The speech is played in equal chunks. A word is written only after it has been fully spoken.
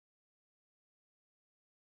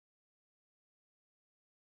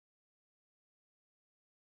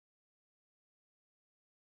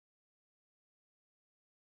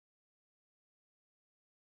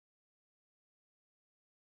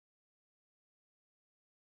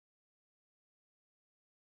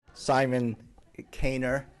Simon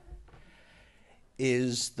Kaner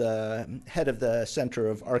is the head of the Center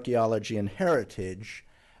of Archaeology and Heritage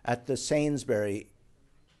at the Sainsbury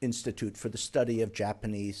Institute for the Study of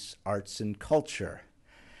Japanese Arts and Culture.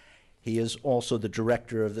 He is also the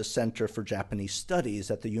director of the Center for Japanese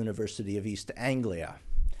Studies at the University of East Anglia.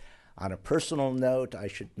 On a personal note, I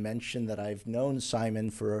should mention that I've known Simon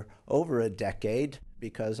for over a decade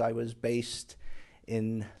because I was based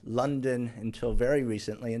in London until very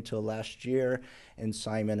recently, until last year, and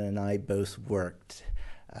Simon and I both worked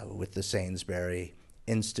with the Sainsbury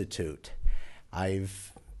Institute.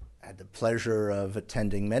 I've had the pleasure of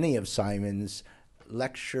attending many of Simon's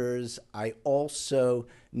lectures. I also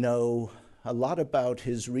know a lot about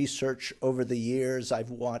his research over the years.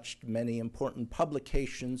 I've watched many important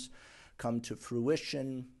publications come to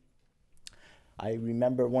fruition. I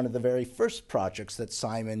remember one of the very first projects that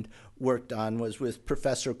Simon worked on was with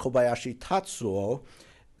Professor Kobayashi Tatsuo,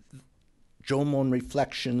 Jomon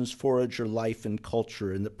Reflections, Forager Life and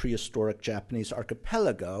Culture in the Prehistoric Japanese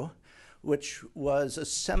Archipelago, which was a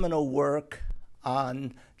seminal work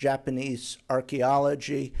on Japanese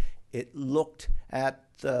archaeology. It looked at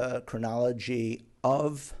the chronology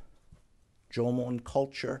of Jomon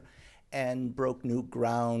culture and broke new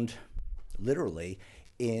ground, literally,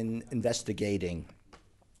 in investigating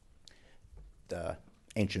the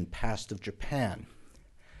ancient past of Japan.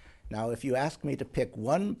 Now, if you ask me to pick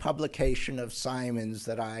one publication of Simon's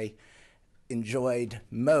that I enjoyed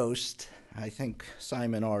most, I think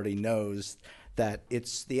Simon already knows that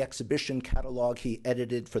it's the exhibition catalog he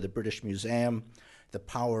edited for the British Museum, The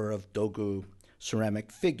Power of Dogu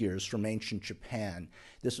Ceramic Figures from Ancient Japan.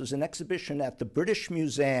 This was an exhibition at the British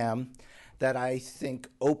Museum that I think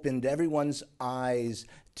opened everyone's eyes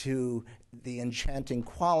to the enchanting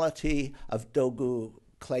quality of Dogu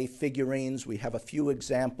clay figurines. We have a few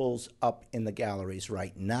examples up in the galleries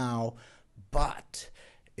right now, but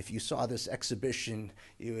if you saw this exhibition,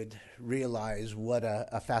 you would realize what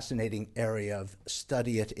a fascinating area of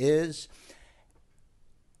study it is,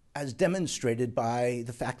 as demonstrated by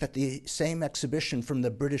the fact that the same exhibition from the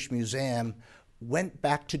British Museum went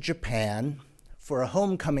back to Japan for a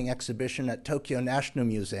homecoming exhibition at Tokyo National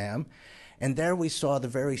Museum, and there we saw the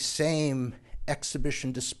very same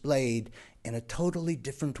exhibition displayed in a totally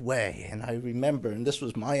different way. And I remember, and this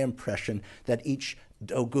was my impression, that each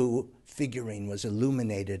Dogu figurine was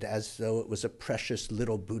illuminated as though it was a precious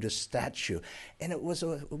little Buddhist statue. And it was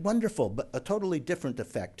a wonderful, but a totally different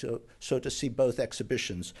effect. So to see both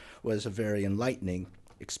exhibitions was a very enlightening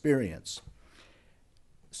experience.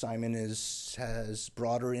 Simon has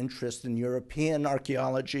broader interest in European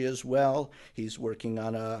archaeology as well. He's working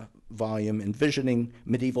on a volume envisioning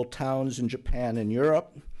medieval towns in Japan and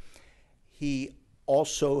Europe. He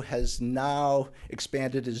also has now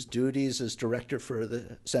expanded his duties as director for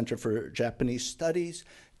the Center for Japanese Studies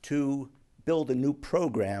to build a new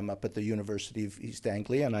program up at the University of East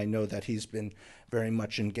Anglia, and I know that he's been very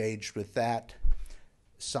much engaged with that.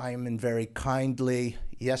 Simon very kindly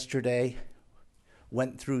yesterday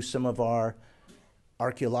went through some of our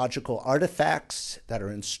archaeological artifacts that are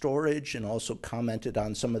in storage and also commented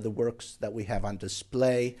on some of the works that we have on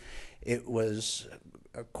display. It was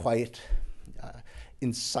quite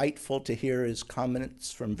insightful to hear his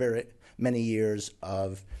comments from very many years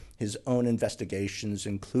of his own investigations,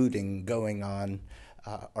 including going on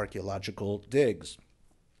archaeological digs.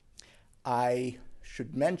 I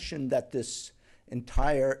should mention that this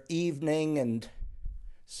entire evening and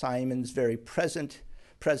Simon's very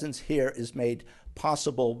presence here is made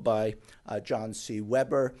possible by John C.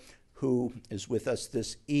 Weber, who is with us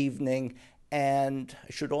this evening. And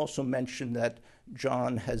I should also mention that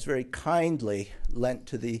John has very kindly lent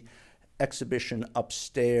to the exhibition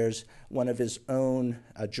upstairs one of his own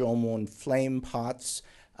Jomon flame pots.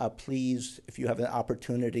 Please, if you have an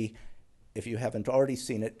opportunity, if you haven't already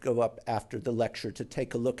seen it, go up after the lecture to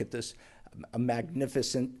take a look at this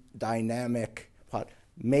magnificent, dynamic pot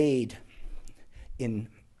made in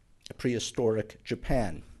prehistoric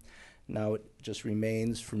Japan. Now it just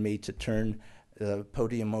remains for me to turn the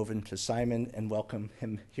podium over to Simon and welcome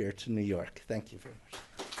him here to New York. Thank you very much.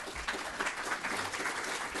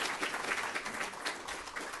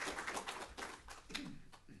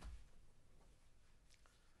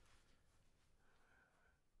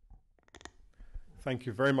 Thank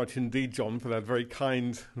you very much indeed, John, for that very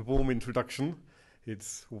kind and warm introduction.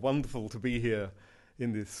 It's wonderful to be here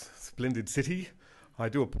in this splendid city. I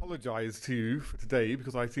do apologize to you for today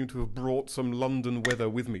because I seem to have brought some London weather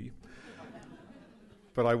with me.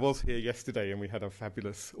 But I was here yesterday and we had a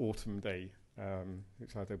fabulous autumn day,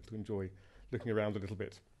 which I was able to enjoy looking around a little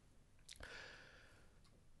bit.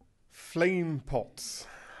 Flame pots.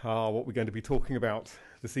 are what we're going to be talking about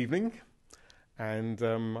this evening. And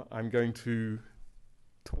I'm going to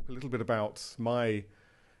talk a little bit about my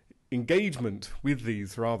engagement with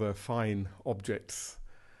these rather fine objects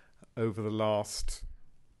over the last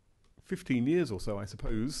 15 years or so, I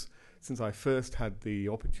suppose, since I first had the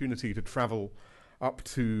opportunity to travel up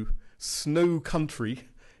to snow country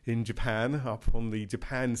in Japan, up on the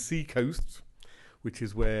Japan sea coast, which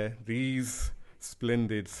is where these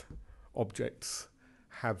splendid objects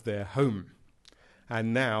have their home.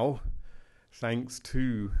 And now, thanks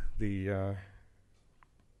to the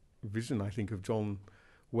vision, I think, of John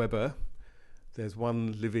Webber, there's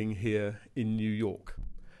one living here in New York.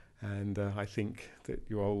 And I think that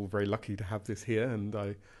you're all very lucky to have this here, and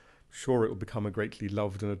I'm sure it will become a greatly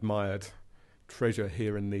loved and admired treasure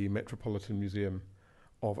here in the Metropolitan Museum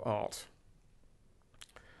of Art.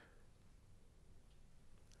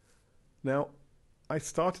 Now, I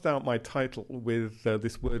started out my title with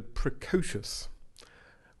this word precocious.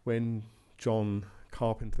 When John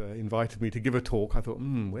Carpenter invited me to give a talk, I thought,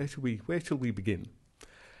 where shall we begin?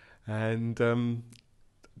 And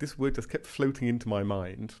this word just kept floating into my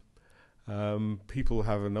mind. People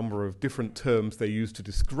have a number of different terms they use to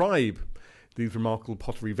describe these remarkable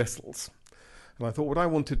pottery vessels. And I thought what I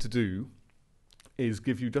wanted to do is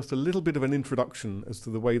give you just a little bit of an introduction as to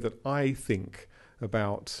the way that I think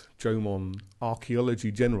about Jomon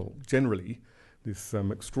archaeology generally, this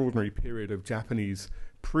extraordinary period of Japanese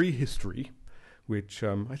prehistory, which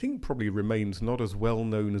I think probably remains not as well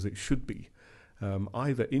known as it should be,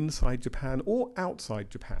 either inside Japan or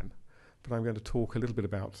outside Japan. But I'm going to talk a little bit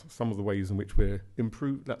about some of the ways in which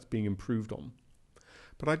that's being improved on.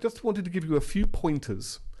 But I just wanted to give you a few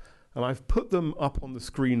pointers, and I've put them up on the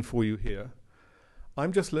screen for you here.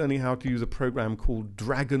 I'm just learning how to use a program called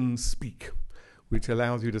Dragon Speak, which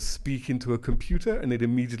allows you to speak into a computer and it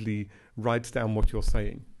immediately writes down what you're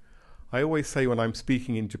saying. I always say when I'm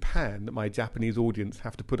speaking in Japan that my Japanese audience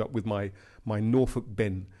have to put up with my Norfolk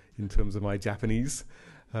Ben in terms of my Japanese.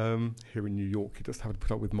 Here in New York, you just have to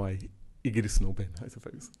put up with my Igirisno Ben, I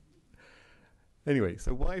suppose. Anyway,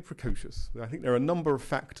 so why precocious? I think there are a number of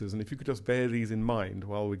factors, and if you could just bear these in mind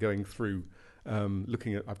while we're going through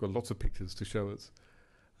looking at, I've got lots of pictures to show us.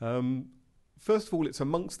 First of all, it's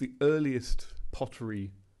amongst the earliest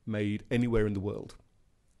pottery made anywhere in the world.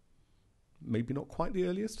 Maybe not quite the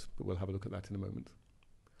earliest, but we'll have a look at that in a moment.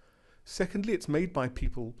 Secondly, it's made by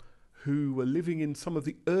people who were living in some of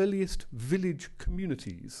the earliest village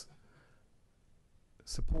communities,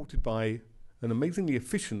 supported by an amazingly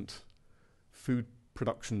efficient food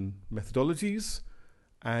production methodologies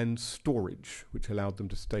and storage, which allowed them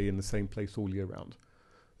to stay in the same place all year round.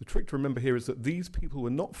 The trick to remember here is that these people were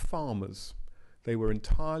not farmers. They were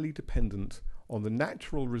entirely dependent on the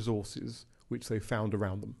natural resources which they found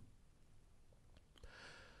around them.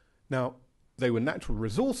 Now, they were natural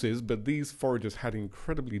resources, but these foragers had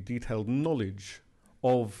incredibly detailed knowledge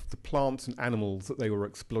of the plants and animals that they were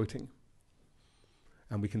exploiting.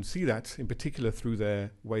 And we can see that in particular through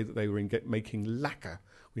their way that they were making lacquer.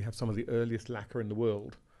 We have some of the earliest lacquer in the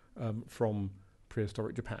world from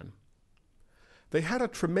prehistoric Japan. They had a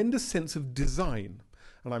tremendous sense of design,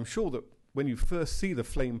 and I'm sure that when you first see the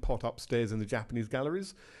flame pot upstairs in the Japanese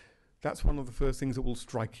galleries, that's one of the first things that will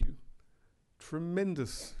strike you.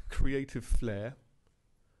 Tremendous creative flair,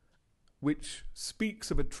 which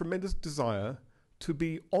speaks of a tremendous desire to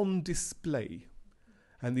be on display.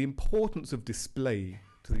 And the importance of display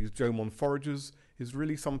to these Jomon foragers is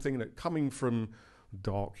really something that, coming from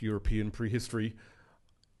dark European prehistory,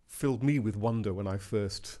 filled me with wonder when I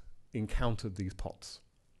first encountered these pots.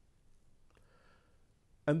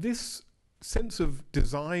 And this sense of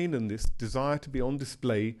design and this desire to be on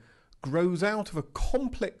display grows out of a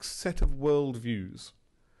complex set of worldviews,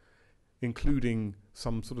 including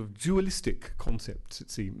some sort of dualistic concepts, it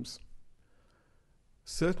seems.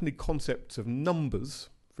 Certainly concepts of numbers,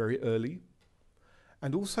 very early,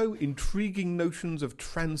 and also intriguing notions of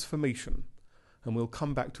transformation, and we'll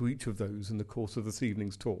come back to each of those in the course of this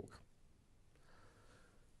evening's talk.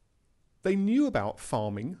 They knew about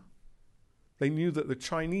farming. They knew that the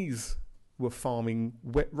Chinese were farming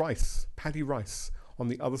wet rice, paddy rice, on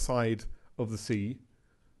the other side of the sea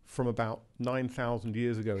from about 9,000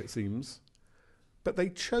 years ago, it seems. But they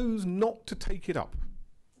chose not to take it up,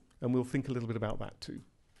 and we'll think a little bit about that too.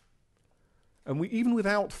 And even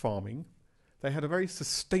without farming, they had a very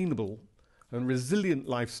sustainable and resilient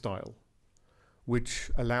lifestyle, which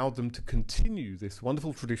allowed them to continue this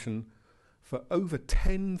wonderful tradition for over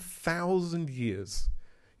 10,000 years.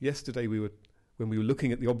 Yesterday, when we were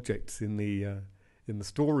looking at the objects in the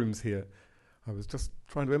storerooms here, I was just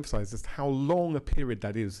trying to emphasize just how long a period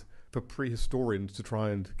that is for prehistorians to try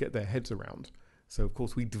and get their heads around. So, of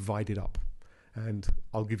course, we divide it up. And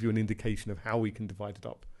I'll give you an indication of how we can divide it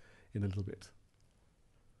up in a little bit.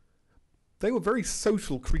 They were very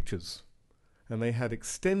social creatures, and they had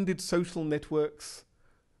extended social networks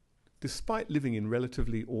despite living in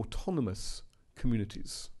relatively autonomous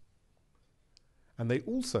communities. And they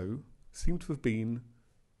also seem to have been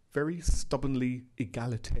very stubbornly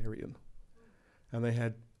egalitarian. And they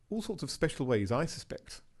had all sorts of special ways, I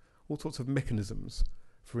suspect, all sorts of mechanisms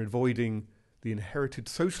for avoiding the inherited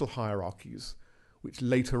social hierarchies, which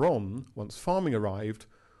later on, once farming arrived,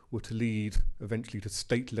 were to lead eventually to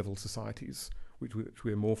state-level societies, which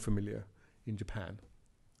we're more familiar in Japan.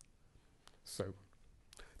 So,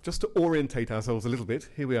 just to orientate ourselves a little bit,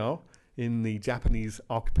 here we are in the Japanese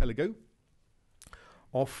archipelago,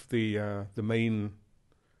 off the main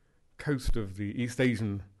coast of the East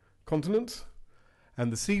Asian continent.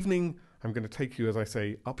 And this evening, I'm going to take you, as I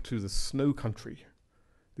say, up to the snow country,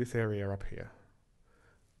 this area up here,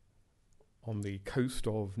 on the coast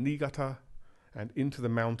of Niigata and into the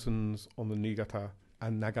mountains on the Niigata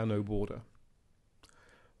and Nagano border.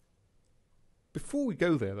 Before we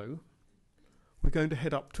go there, though, we're going to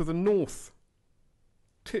head up to the north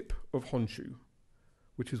tip of Honshu,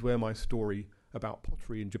 which is where my story about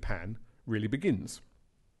pottery in Japan really begins.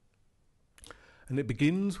 And it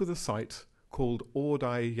begins with a site called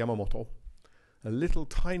Odai Yamamoto, a little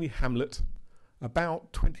tiny hamlet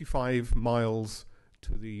about 25 miles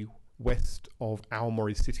to the west of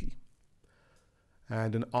Aomori City.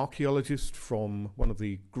 And an archaeologist from one of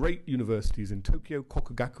the great universities in Tokyo,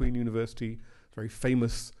 Kokugakuin University, very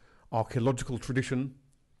famous archaeological tradition,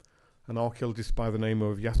 an archaeologist by the name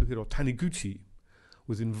of Yasuhiro Taniguchi,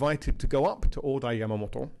 was invited to go up to Odai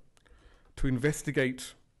Yamamoto to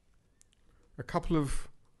investigate a couple of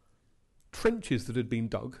trenches that had been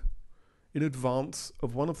dug in advance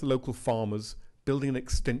of one of the local farmers building an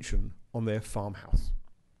extension on their farmhouse.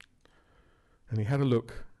 And he had a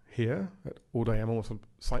look here at Odai Yamamoto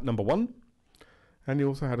site number 1, and he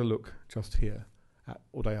also had a look just here at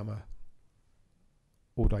Odai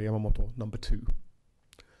Yamamoto number 2.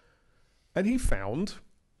 And he found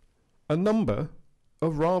a number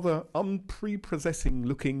of rather unprepossessing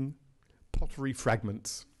looking pottery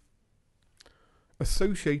fragments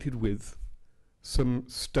associated with some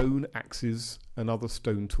stone axes and other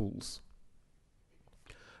stone tools.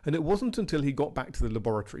 And it wasn't until he got back to the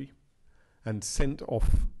laboratory and sent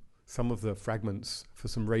off some of the fragments for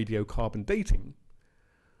some radiocarbon dating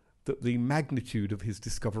that the magnitude of his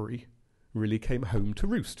discovery really came home to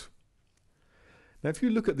roost. Now, if you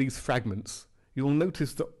look at these fragments, you'll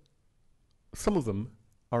notice that some of them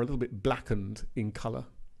are a little bit blackened in colour.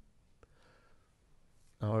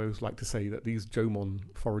 I always like to say that these Jomon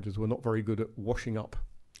foragers were not very good at washing up.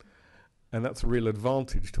 And that's a real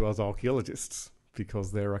advantage to us archaeologists,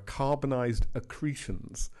 because there are carbonised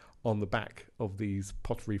accretions on the back of these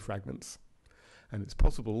pottery fragments. And it's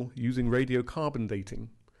possible, using radiocarbon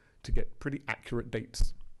dating, to get pretty accurate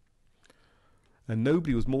dates. And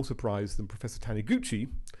nobody was more surprised than Professor Taniguchi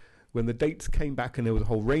when the dates came back, and there was a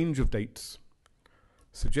whole range of dates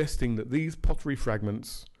suggesting that these pottery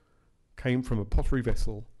fragments came from a pottery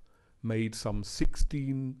vessel made some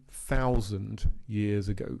 16,000 years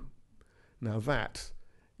ago. Now that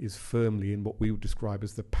is firmly in what we would describe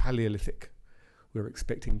as the Paleolithic. We're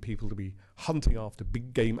expecting people to be hunting after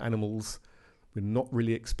big game animals. We're not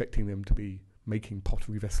really expecting them to be making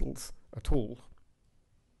pottery vessels at all.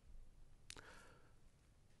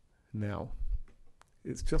 Now,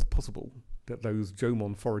 it's just possible that those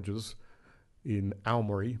Jomon foragers in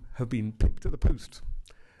Aomori have been picked at the post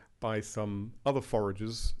by some other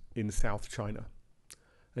foragers in South China.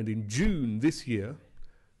 And in June this year,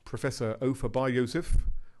 Professor Ofer Bar Yosef,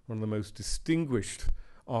 one of the most distinguished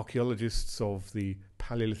archaeologists of the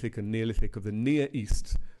Paleolithic and Neolithic of the Near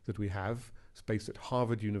East that we have, is based at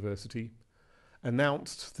Harvard University,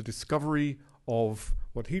 announced the discovery of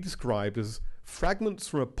what he described as fragments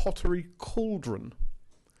from a pottery cauldron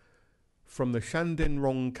from the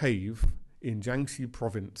Shandenrong cave in Jiangxi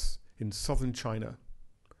province in southern China.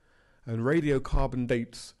 And radiocarbon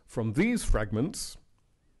dates from these fragments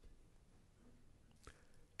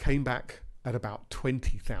came back at about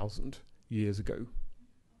 20,000 years ago.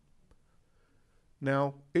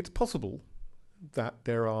 Now, it's possible that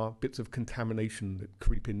there are bits of contamination that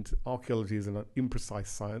creep into archaeology as an imprecise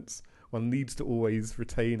science. One needs to always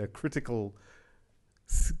retain a critical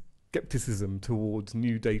skepticism towards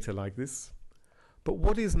new data like this. But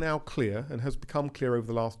what is now clear, and has become clear over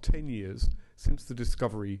the last 10 years since the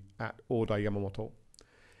discovery at Odai Yamamoto,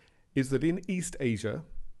 is that in East Asia,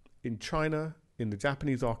 in China, in the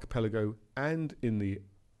Japanese archipelago, and in the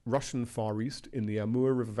Russian Far East in the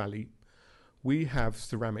Amur River Valley, we have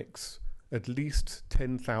ceramics at least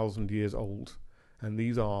 10,000 years old, and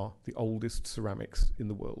these are the oldest ceramics in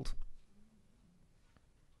the world.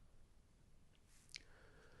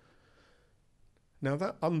 Now,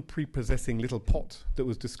 that unprepossessing little pot that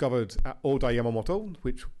was discovered at Oda Yamamoto,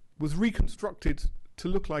 which was reconstructed to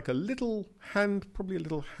look like a little probably a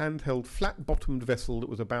little handheld flat-bottomed vessel that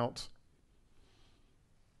was about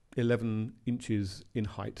 11 inches in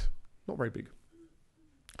height, not very big,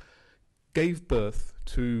 gave birth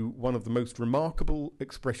to one of the most remarkable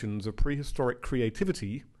expressions of prehistoric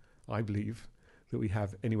creativity, I believe, that we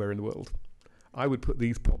have anywhere in the world. I would put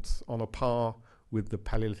these pots on a par with the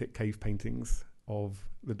Paleolithic cave paintings of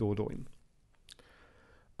the Dordogne.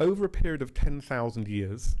 Over a period of 10,000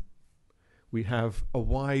 years, we have a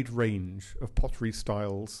wide range of pottery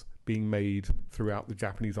styles being made throughout the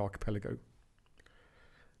Japanese archipelago.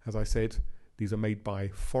 As I said, these are made by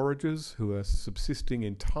foragers who are subsisting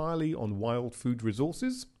entirely on wild food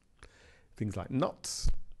resources, things like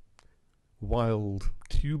nuts, wild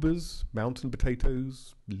tubers, mountain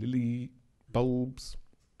potatoes, lily bulbs,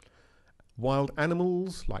 wild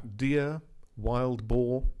animals like deer, wild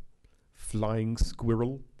boar, flying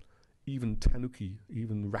squirrel, even tanuki,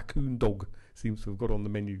 even raccoon dog seems to have got on the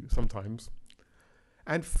menu sometimes,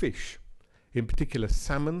 and fish, in particular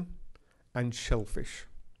salmon and shellfish.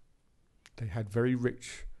 They had very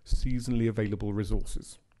rich, seasonally available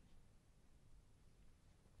resources.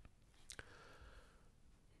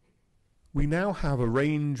 We now have a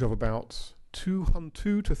range of about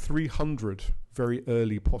 200 to 300 very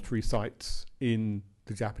early pottery sites in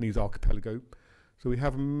the Japanese archipelago. So we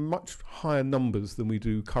have much higher numbers than we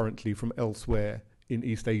do currently from elsewhere in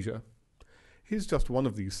East Asia. Here's just one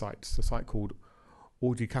of these sites, a site called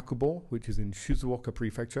Ojikakubo, which is in Shizuoka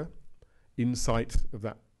Prefecture, in sight of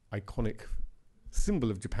that iconic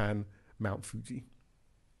symbol of Japan, Mount Fuji.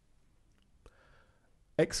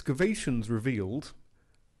 Excavations revealed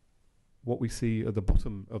what we see at the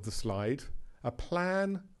bottom of the slide, a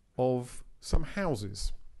plan of some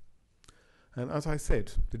houses. And as I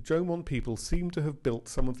said, the Jomon people seem to have built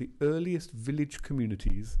some of the earliest village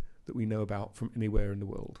communities that we know about from anywhere in the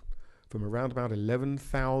world. From around about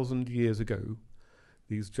 11,000 years ago,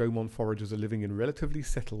 these Jomon foragers are living in relatively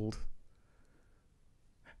settled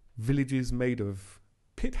villages made of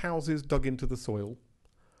pit houses dug into the soil,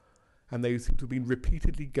 and they seem to have been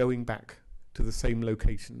repeatedly going back to the same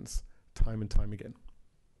locations time and time again.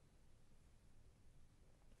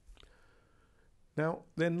 Now,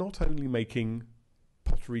 they're not only making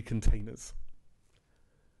pottery containers,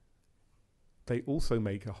 they also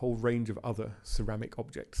make a whole range of other ceramic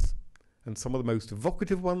objects. And some of the most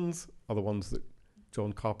evocative ones are the ones that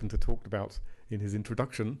John Carpenter talked about in his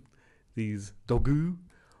introduction, these dogu,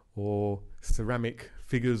 or ceramic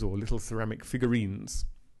figures or little ceramic figurines.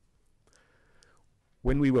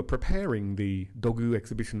 When we were preparing the dogu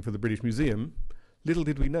exhibition for the British Museum, little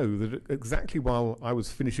did we know that exactly while I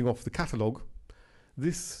was finishing off the catalogue,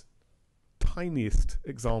 this tiniest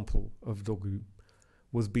example of dogu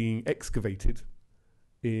was being excavated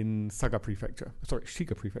in Shiga Prefecture.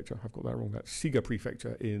 I've got that wrong. That's Shiga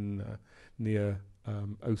Prefecture in near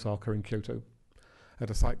Osaka in Kyoto, at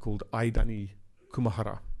a site called Aidani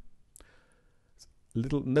Kumahara.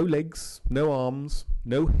 No legs, no arms,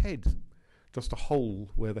 no head, just a hole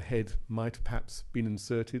where the head might have perhaps been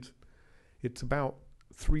inserted. It's about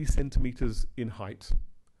 3 centimeters in height,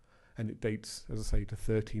 and it dates, as I say, to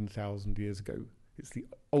 13,000 years ago. It's the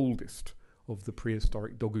oldest of the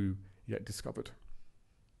prehistoric dogu yet discovered.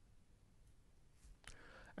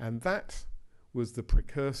 And that was the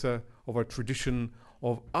precursor of a tradition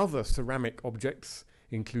of other ceramic objects,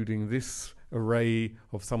 including this array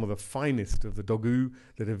of some of the finest of the dogu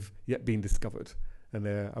that have yet been discovered. And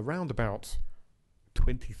there are around about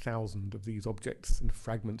 20,000 of these objects, and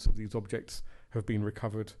fragments of these objects have been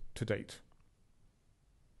recovered to date.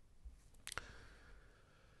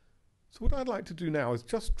 So what I'd like to do now is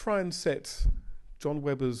just try and set John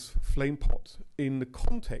Webber's flame pot in the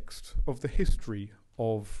context of the history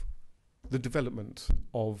of the development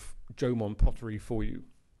of Jomon pottery for you,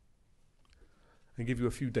 and give you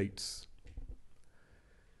a few dates.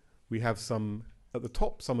 We have at the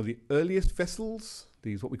top, some of the earliest vessels,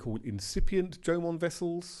 these what we call incipient Jomon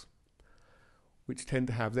vessels, which tend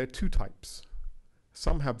to have, there are 2 types.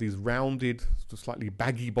 Some have these rounded, sort of slightly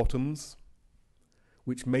baggy bottoms,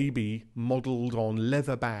 which may be modelled on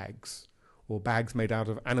leather bags, or bags made out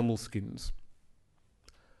of animal skins.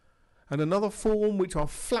 And another form which are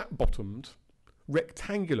flat-bottomed,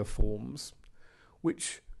 rectangular forms,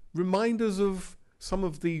 which remind us of some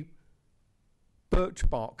of the birch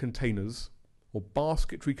bark containers or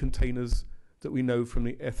basketry containers that we know from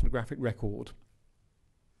the ethnographic record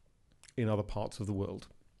in other parts of the world.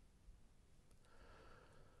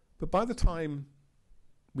 But by the time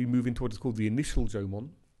we move into what is called the initial Jomon,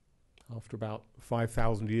 after about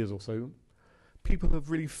 5,000 years or so, people have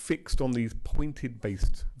really fixed on these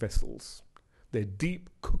pointed-based vessels. They're deep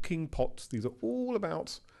cooking pots. These are all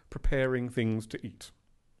about preparing things to eat.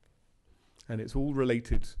 And it's all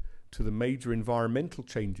related to the major environmental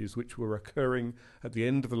changes which were occurring at the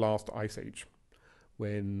end of the last ice age,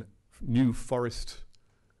 when new forest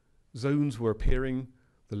zones were appearing,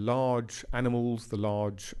 the large animals, the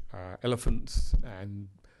large elephants and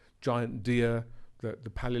giant deer that the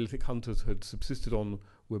Paleolithic hunters had subsisted on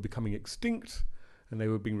were becoming extinct, and they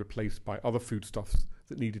were being replaced by other foodstuffs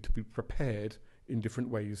that needed to be prepared in different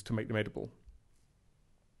ways to make them edible.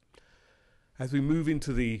 As we move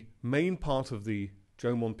into the main part of the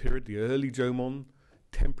Jomon period, the early Jomon,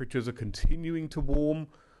 temperatures are continuing to warm.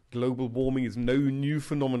 Global warming is no new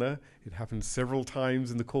phenomena. It happens several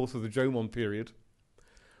times in the course of the Jomon period.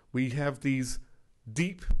 We have these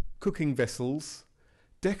deep cooking vessels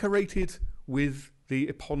decorated with the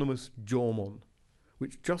eponymous Jomon,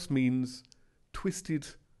 which just means twisted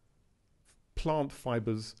plant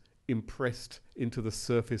fibers impressed into the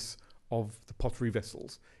surface of the pottery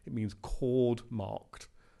vessels. It means cord marked.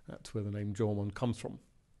 That's where the name Jomon comes from.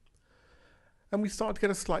 And we start to get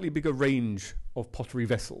a slightly bigger range of pottery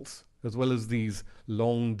vessels, as well as these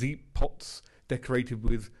long, deep pots decorated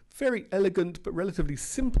with very elegant but relatively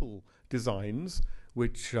simple designs,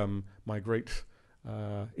 which my great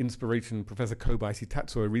inspiration, Professor Kobayashi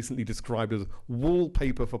Tatsuo, recently described as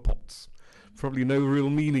wallpaper for pots. Probably no real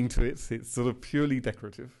meaning to it. It's sort of purely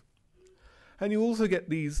decorative. And you also get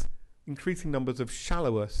these increasing numbers of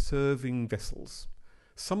shallower serving vessels,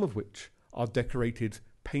 some of which are decorated,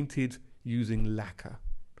 painted using lacquer,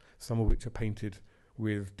 some of which are painted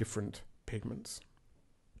with different pigments.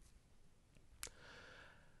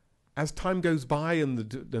 As time goes by and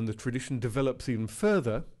the tradition develops even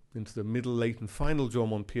further into the middle, late and final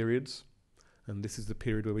Jomon periods, and this is the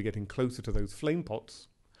period where we're getting closer to those flame pots,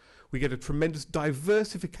 we get a tremendous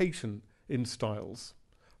diversification in styles,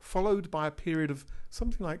 followed by a period of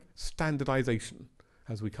something like standardization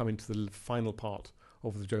as we come into the final part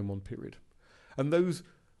of the Jomon period. And those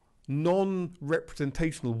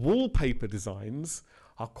non-representational wallpaper designs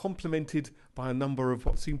are complemented by a number of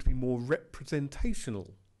what seem to be more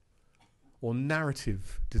representational or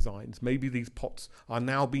narrative designs. Maybe these pots are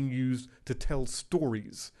now being used to tell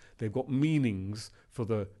stories. They've got meanings for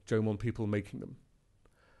the Jomon people making them.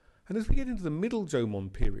 And as we get into the middle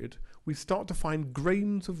Jomon period, we start to find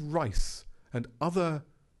grains of rice and other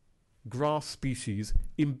grass species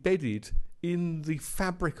embedded in the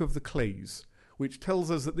fabric of the clays, which tells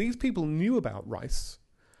us that these people knew about rice,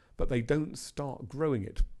 but they don't start growing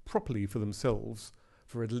it properly for themselves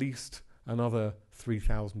for at least another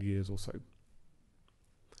 3,000 years or so.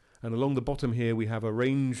 And along the bottom here we have a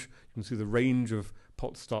range. You can see the range of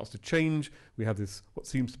pots starts to change. We have this, what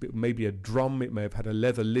seems to be maybe a drum. It may have had a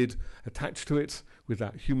leather lid attached to it with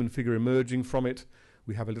that human figure emerging from it.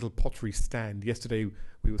 We have a little pottery stand. Yesterday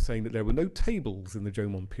we were saying that there were no tables in the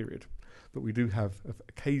Jomon period, but we do have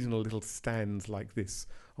occasional little stands like this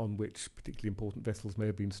on which particularly important vessels may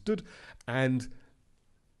have been stood, and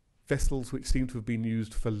vessels which seem to have been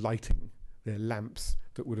used for lighting. They're lamps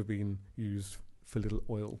that would have been used for little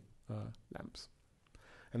oil lamps.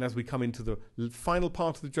 And as we come into the final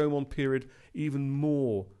part of the Jomon period, even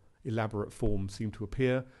more elaborate forms seem to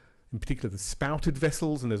appear, in particular the spouted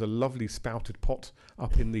vessels, and there's a lovely spouted pot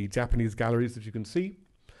up in the Japanese galleries that you can see.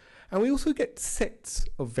 And we also get sets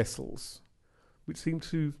of vessels which seem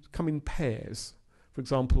to come in pairs. For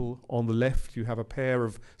example, on the left you have a pair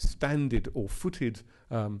of standed or footed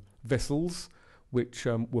vessels which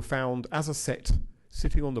were found as a set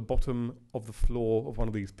sitting on the bottom of the floor of one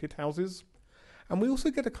of these pit houses. And we also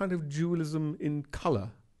get a kind of dualism in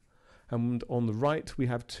colour. And on the right we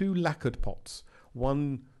have two lacquered pots.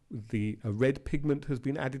 One with a red pigment has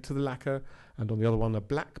been added to the lacquer, and on the other one a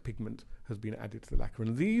black pigment has been added to the lacquer.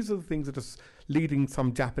 And these are the things that are leading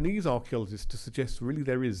some Japanese archaeologists to suggest really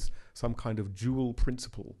there is some kind of dual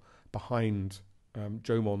principle behind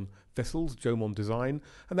Jomon vessels, Jomon design,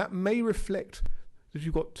 and that may reflect that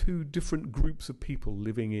you've got two different groups of people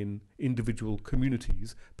living in individual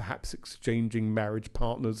communities, perhaps exchanging marriage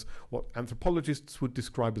partners, what anthropologists would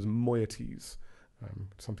describe as moieties,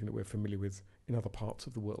 something that we're familiar with in other parts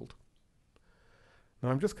of the world.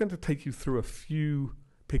 Now I'm just going to take you through a few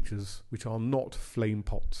pictures which are not flame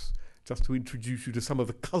pots, just to introduce you to some of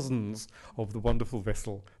the cousins of the wonderful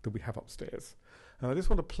vessel that we have upstairs. And I just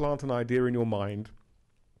want to plant an idea in your mind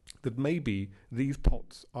that maybe these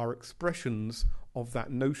pots are expressions of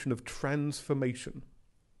that notion of transformation.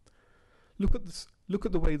 Look at this. Look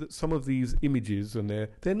at the way that some of these images, and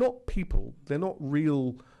they're not people, they're not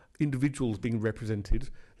real individuals being represented.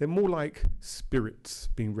 They're more like spirits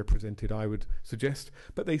being represented, I would suggest,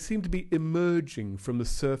 but they seem to be emerging from the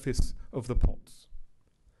surface of the pots.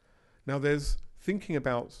 Now, there's thinking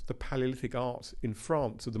about the Paleolithic art in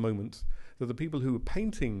France at the moment, that the people who were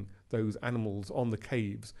painting those animals on the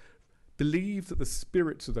caves believed that the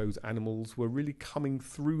spirits of those animals were really coming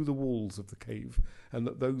through the walls of the cave, and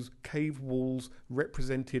that those cave walls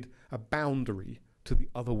represented a boundary to the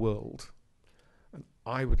other world. And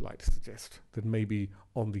I would like to suggest that maybe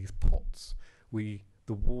on these pots, the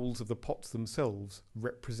walls of the pots themselves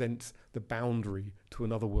represent the boundary to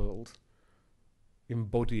another world,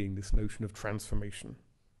 embodying this notion of transformation.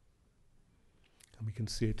 And we can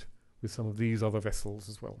see it with some of these other vessels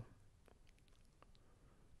as well.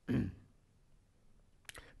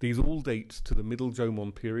 These all date to the Middle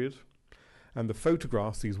Jomon period, and the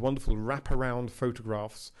photographs, these wonderful wraparound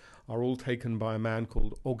photographs, are all taken by a man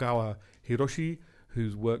called Ogawa Hiroshi,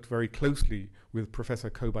 who's worked very closely with Professor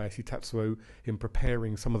Kobayashi Tatsuo in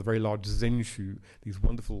preparing some of the very large zenshu, these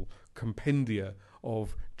wonderful compendia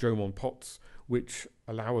of Jomon pots, which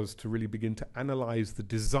allow us to really begin to analyze the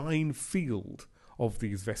design field of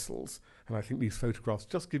these vessels. And I think these photographs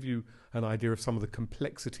just give you an idea of some of the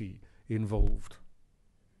complexity involved.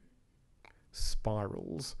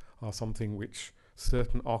 Spirals are something which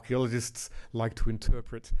certain archaeologists like to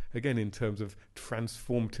interpret, again, in terms of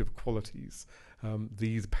transformative qualities.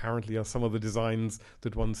 These apparently are some of the designs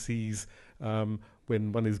that one sees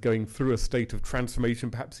when one is going through a state of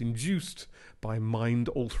transformation, perhaps induced by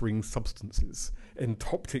mind-altering substances.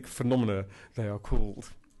 Entoptic phenomena, they are called.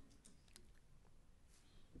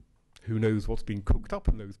 Who knows what's being cooked up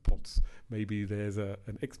in those pots? Maybe there's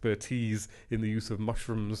an expertise in the use of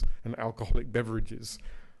mushrooms and alcoholic beverages.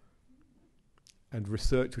 And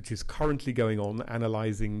research which is currently going on,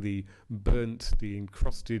 analysing the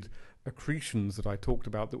encrusted accretions that I talked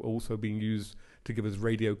about that were also being used to give us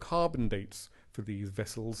radiocarbon dates for these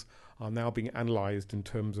vessels, are now being analysed in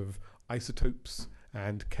terms of isotopes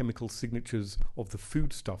and chemical signatures of the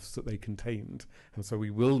foodstuffs that they contained. And so we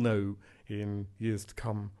will know in years to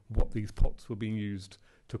come what these pots were being used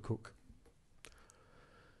to cook.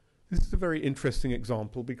 This is a very interesting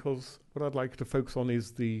example because what I'd like to focus on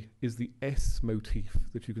is the S motif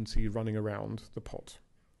that you can see running around the pot.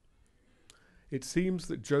 It seems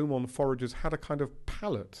that Jomon foragers had a kind of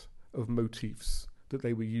palette of motifs that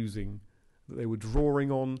they were using, that they were drawing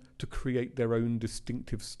on to create their own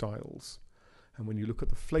distinctive styles. And when you look at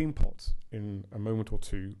the flame pots in a moment or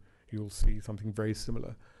two, you'll see something very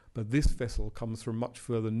similar. But this vessel comes from much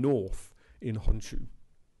further north in Honshu.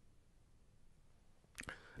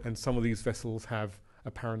 And some of these vessels have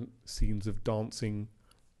apparent scenes of dancing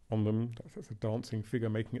on them. That's a dancing figure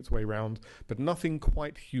making its way around, but nothing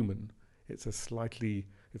quite human. It's a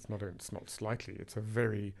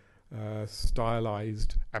very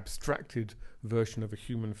stylized, abstracted version of a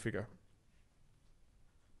human figure.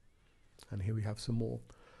 And here we have some more.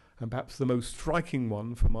 And perhaps the most striking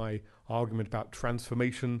one for my argument about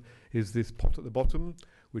transformation is this pot at the bottom,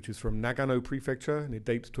 which is from Nagano Prefecture, and it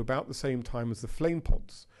dates to about the same time as the flame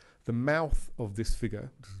pots. The mouth of this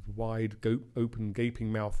figure, which is a wide, open,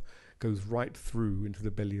 gaping mouth, goes right through into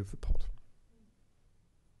the belly of the pot.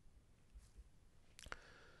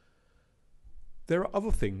 There are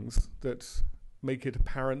other things that make it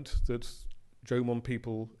apparent that Jomon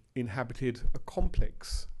people inhabited a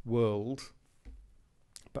complex world,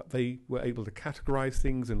 but they were able to categorize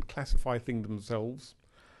things and classify things themselves.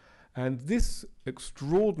 And this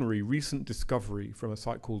extraordinary recent discovery from a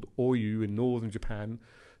site called Oyu in northern Japan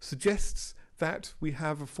suggests that we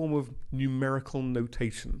have a form of numerical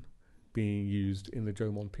notation being used in the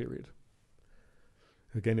Jomon period.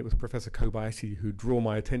 Again, it was Professor Kobayashi who drew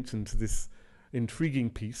my attention to this intriguing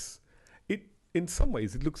piece. In some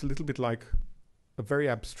ways, it looks a little bit like a very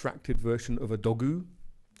abstracted version of a dogu.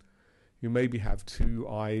 You maybe have two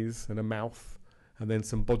eyes and a mouth and then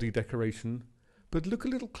some body decoration. But look a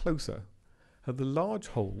little closer. The large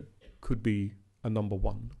hole could be a number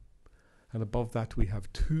 1. And above that we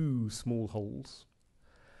have 2 small holes.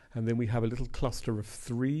 And then we have a little cluster of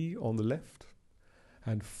 3 on the left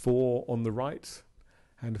and 4 on the right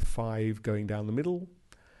and 5 going down the middle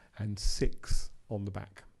and 6 on the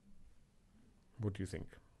back. What do you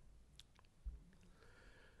think?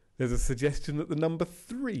 There's a suggestion that the number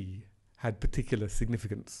 3 had particular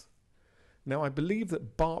significance. Now, I believe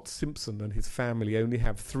that Bart Simpson and his family only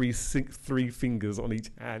have three fingers on each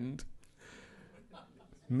hand.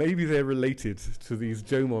 maybe they're related to these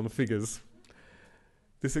Jomon figures.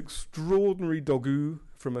 This extraordinary dogu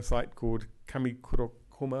from a site called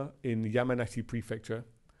Kamikurokoma in Yamanashi Prefecture,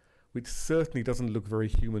 which certainly doesn't look very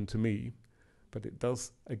human to me, but it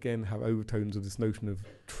does again have overtones of this notion of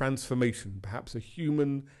transformation, perhaps a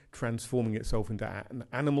human transforming itself into an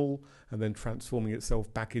animal and then transforming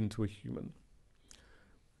itself back into a human.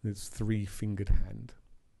 Its three-fingered hand.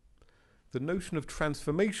 The notion of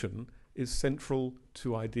transformation is central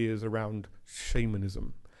to ideas around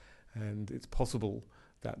shamanism, and it's possible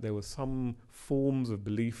that there were some forms of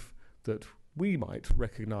belief that we might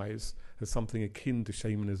recognize as something akin to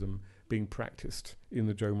shamanism being practiced in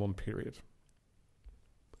the Jomon period.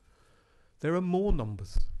 There are more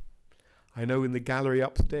numbers. I know in the gallery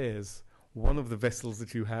upstairs, one of the vessels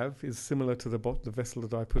that you have is similar to the vessel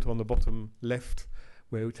that I put on the bottom left,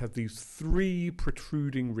 where it has these three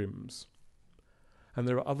protruding rims. And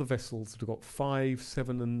there are other vessels that have got 5,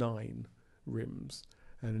 7, and 9 rims.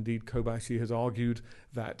 And indeed, Kobayashi has argued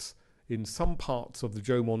that in some parts of the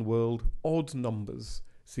Jomon world, odd numbers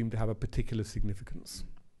seem to have a particular significance.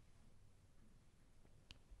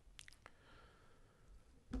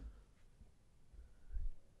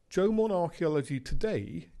 Jomon archaeology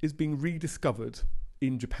today is being rediscovered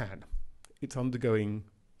in Japan. It's undergoing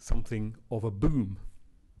something of a boom.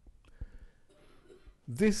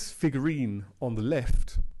 This figurine on the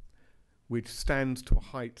left, which stands to a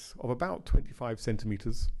height of about 25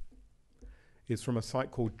 centimeters, is from a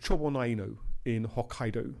site called Chobonaino in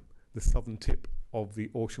Hokkaido, the southern tip of the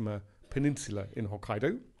Oshima Peninsula in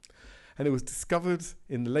Hokkaido. And it was discovered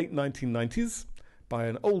in the late 1990s by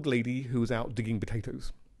an old lady who was out digging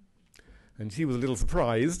potatoes. And she was a little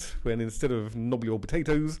surprised when instead of knobbly old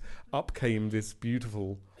potatoes, up came this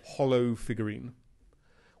beautiful hollow figurine,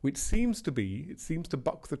 which seems to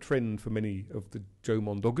buck the trend for many of the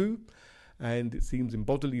Jomon dogu, and it seems in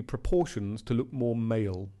bodily proportions to look more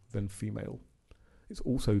male than female. It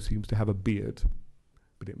also seems to have a beard,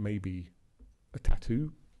 but it may be a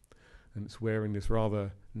tattoo, and it's wearing this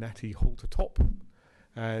rather natty halter top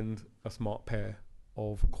and a smart pair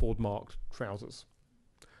of cord-marked trousers.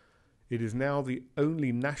 It is now the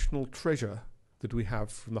only national treasure that we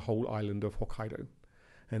have from the whole island of Hokkaido,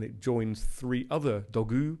 and it joins 3 other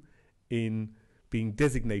dogu in being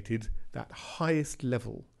designated that highest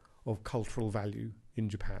level of cultural value in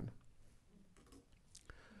Japan.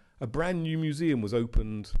 A brand new museum was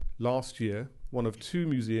opened last year, one of 2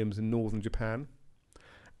 museums in northern Japan,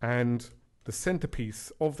 and the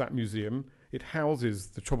centerpiece of that museum, it houses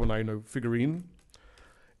the Chobonaino figurine,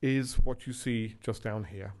 is what you see just down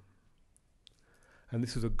here. And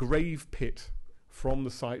this is a grave pit from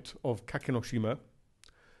the site of Kakenoshima,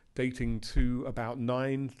 dating to about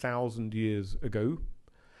 9,000 years ago.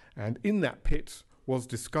 And in that pit was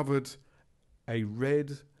discovered a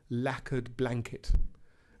red lacquered blanket.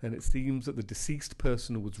 And it seems that the deceased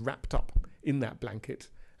person was wrapped up in that blanket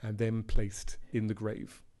and then placed in the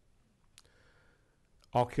grave.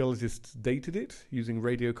 Archaeologists dated it using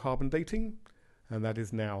radiocarbon dating, and that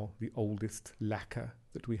is now the oldest lacquer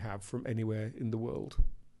that we have from anywhere in the world.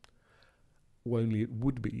 Only it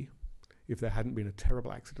would be if there hadn't been a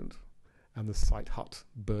terrible accident and the site hut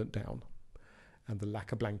burnt down and the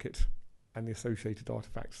lacquer blanket and the associated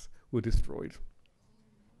artifacts were destroyed.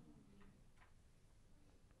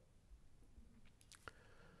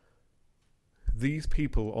 These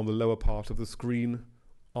people on the lower part of the screen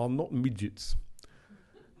are not midgets.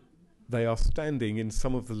 They are standing in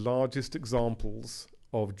some of the largest examples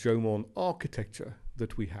of Jomon architecture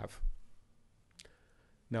that we have.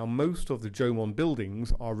 Now, most of the Jomon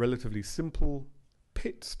buildings are relatively simple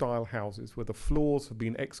pit-style houses where the floors have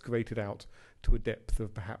been excavated out to a depth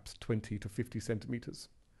of perhaps 20 to 50 centimeters.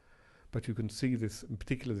 But you can see this, in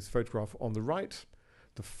particular this photograph on the right,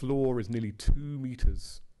 the floor is nearly 2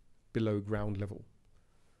 meters below ground level.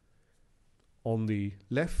 On the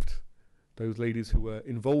left, those ladies who were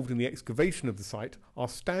involved in the excavation of the site are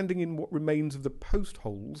standing in what remains of the post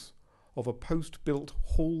holes of a post-built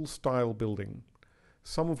hall-style building,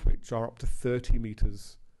 some of which are up to 30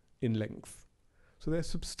 meters in length. So they're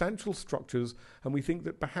substantial structures, and we think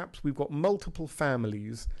that perhaps we've got multiple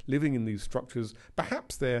families living in these structures.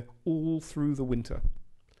 Perhaps they're all through the winter,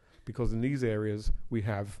 because in these areas we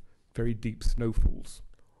have very deep snowfalls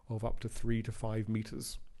of up to 3 to 5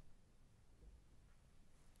 meters.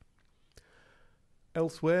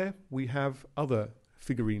 Elsewhere, we have other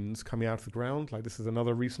figurines coming out of the ground, like this is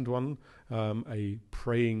another recent one, a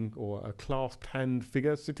praying or a clasped hand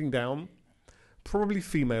figure sitting down, probably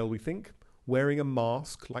female, we think, wearing a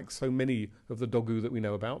mask, like so many of the dogu that we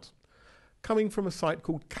know about, coming from a site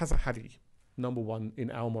called Kazahari, number 1 in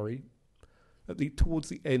Aomori. towards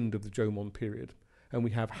the end of the Jomon period. And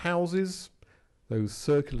we have houses,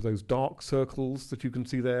 those dark circles that you can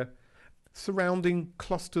see there, surrounding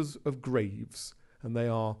clusters of graves, and they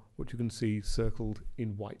are what you can see circled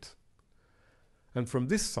in white. And from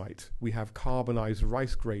this site, we have carbonized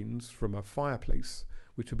rice grains from a fireplace,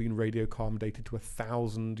 which have been radiocarbon dated to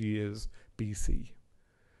 1,000 years BC.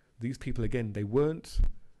 These people, again, they weren't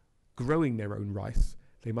growing their own rice.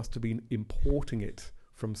 They must have been importing it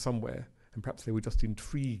from somewhere, and perhaps they were just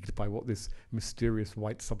intrigued by what this mysterious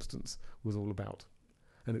white substance was all about.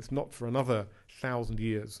 And it's not for another 1,000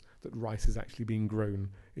 years that rice is actually being grown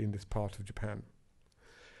in this part of Japan.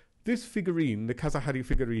 This figurine, the Kazahari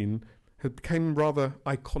figurine, had become rather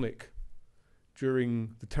iconic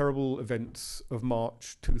during the terrible events of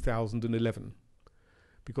March 2011,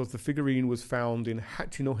 because the figurine was found in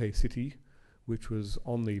Hachinohe City, which was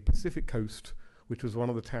on the Pacific coast, which was one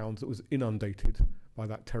of the towns that was inundated by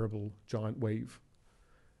that terrible giant wave.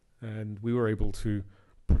 And we were able to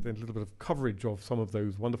present a little bit of coverage of some of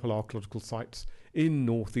those wonderful archaeological sites in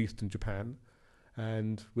northeastern Japan.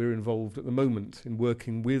 And we're involved at the moment in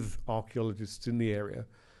working with archaeologists in the area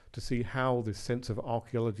to see how this sense of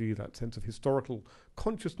archaeology, that sense of historical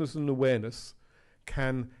consciousness and awareness,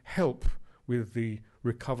 can help with the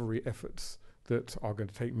recovery efforts that are going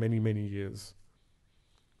to take many, many years.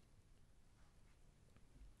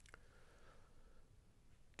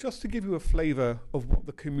 Just to give you a flavour of what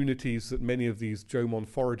the communities that many of these Jomon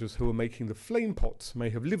foragers who are making the flame pots may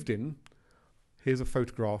have lived in, here's a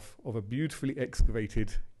photograph of a beautifully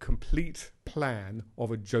excavated, complete plan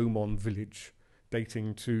of a Jomon village,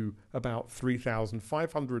 dating to about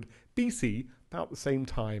 3,500 BC, about the same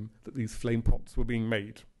time that these flame pots were being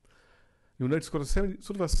made. You'll notice it's got a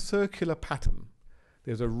sort of a circular pattern.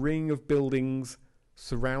 There's a ring of buildings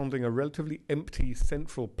surrounding a relatively empty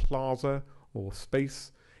central plaza or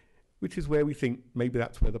space, which is where we think maybe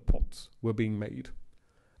that's where the pots were being made.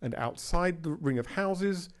 And outside the ring of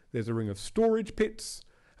houses, there's a ring of storage pits,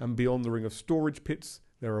 and beyond the ring of storage pits,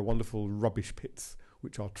 there are wonderful rubbish pits,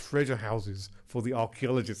 which are treasure houses for the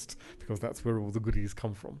archaeologist, because that's where all the goodies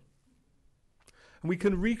come from. And we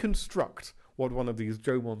can reconstruct what one of these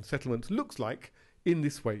Jomon settlements looks like in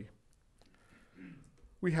this way.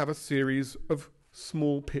 We have a series of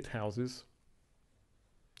small pit houses,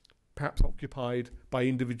 perhaps occupied by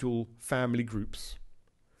individual family groups,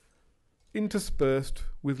 interspersed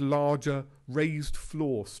with larger raised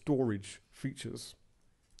floor storage features.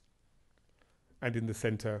 And in the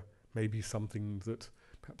centre, maybe something that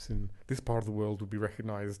perhaps in this part of the world would be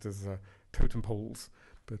recognised as totem poles,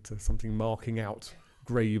 but something marking out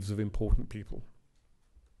graves of important people.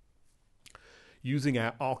 Using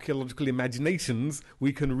our archaeological imaginations,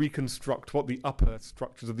 we can reconstruct what the upper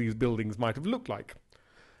structures of these buildings might have looked like.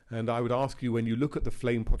 And I would ask you, when you look at the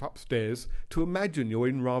flame pot upstairs, to imagine you're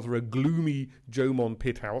in rather a gloomy Jomon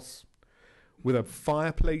pit house with a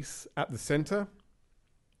fireplace at the centre,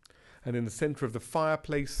 and in the centre of the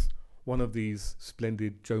fireplace, one of these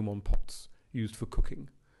splendid Jomon pots used for cooking.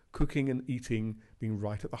 Cooking and eating being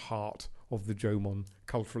right at the heart of the Jomon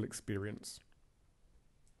cultural experience.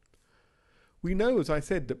 We know, as I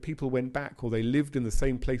said, that people went back, or they lived in the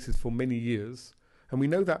same places for many years. And we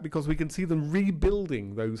know that because we can see them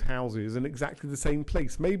rebuilding those houses in exactly the same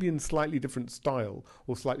place, maybe in slightly different style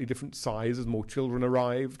or slightly different size as more children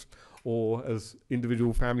arrived or as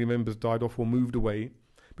individual family members died off or moved away.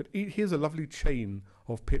 But here's a lovely chain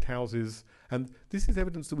of pit houses, and this is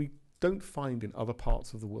evidence that we don't find in other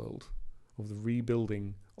parts of the world, of the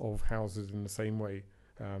rebuilding of houses in the same way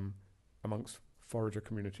amongst forager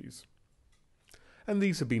communities. And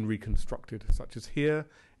these have been reconstructed, such as here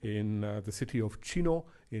in the city of Chino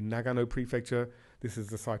in Nagano Prefecture. This is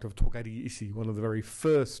the site of Togari Ishi, one of the very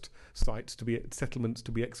first settlements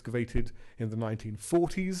to be excavated in the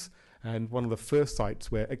 1940s, and one of the first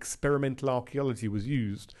sites where experimental archaeology was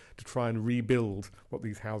used to try and rebuild what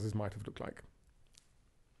these houses might have looked like.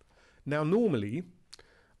 Now, normally,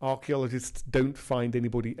 archaeologists don't find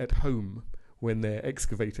anybody at home when they're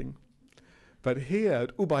excavating. But here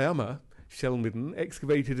at Ubayama, Shellmidden,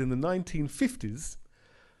 excavated in the 1950s,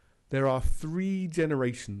 there are 3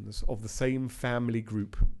 generations of the same family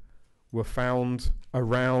group were found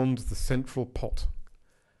around the central pot.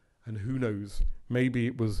 And who knows, maybe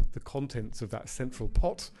it was the contents of that central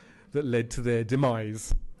pot that led to their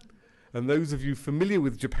demise. And those of you familiar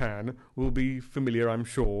with Japan will be familiar, I'm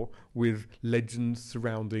sure, with legends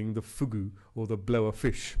surrounding the fugu, or the blower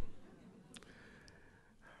fish.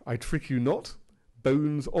 I trick you not,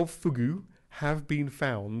 bones of fugu have been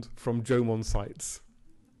found from Jomon sites.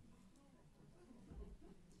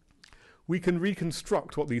 We can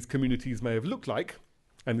reconstruct what these communities may have looked like,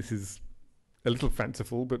 and this is a little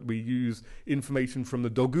fanciful, but we use information from the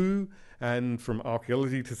Dogu and from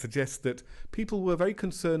archaeology to suggest that people were very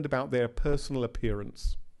concerned about their personal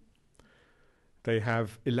appearance. They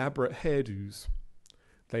have elaborate hairdos.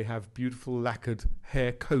 They have beautiful lacquered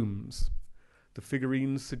hair combs. The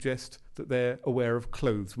figurines suggest that they're aware of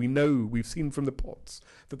clothes. We know, we've seen from the pots,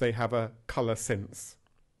 that they have a colour sense.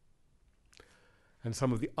 And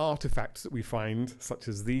some of the artifacts that we find, such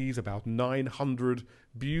as these, about 900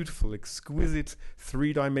 beautiful, exquisite,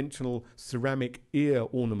 three-dimensional ceramic ear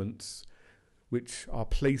ornaments, which are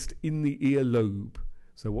placed in the earlobe.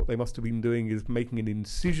 So what they must have been doing is making an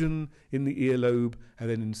incision in the earlobe and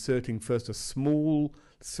then inserting first a small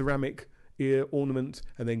ceramic ear ornament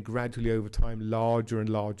and then gradually over time larger and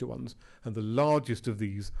larger ones. And the largest of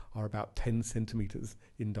these are about 10 centimeters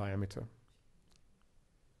in diameter.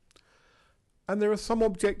 And there are some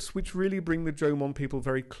objects which really bring the Jomon people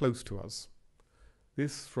very close to us.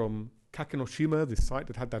 This from Kakenoshima, this site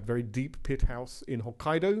that had that very deep pit house in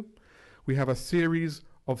Hokkaido. We have a series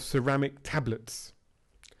of ceramic tablets.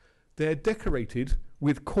 They're decorated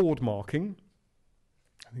with cord marking.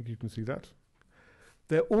 I think you can see that.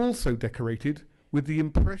 They're also decorated with the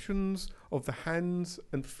impressions of the hands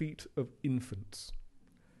and feet of infants.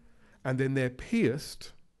 And then they're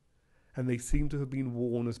pierced, and they seem to have been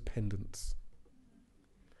worn as pendants.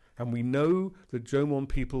 And we know that Jomon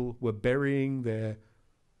people were burying their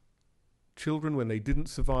children when they didn't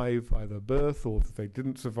survive either birth or if they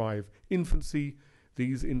didn't survive infancy.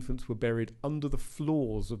 These infants were buried under the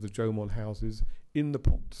floors of the Jomon houses in the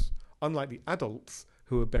pots, unlike the adults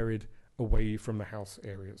who were buried away from the house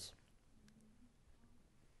areas.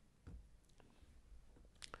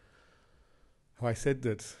 I said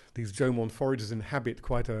that these Jomon foragers inhabit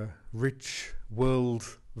quite a rich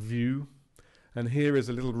world view. And here is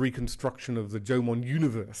a little reconstruction of the Jomon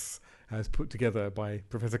universe as put together by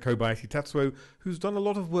Professor Kobayashi Tatsuo, who's done a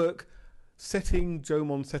lot of work setting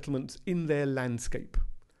Jomon settlements in their landscape.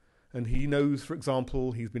 And he knows, for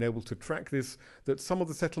example, he's been able to track this, that some of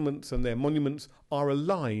the settlements and their monuments are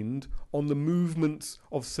aligned on the movements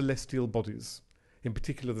of celestial bodies, in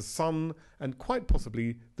particular the sun and quite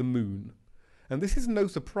possibly the moon. And this is no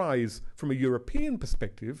surprise from a European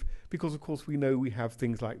perspective, because of course we know we have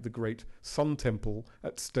things like the great Sun Temple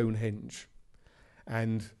at Stonehenge.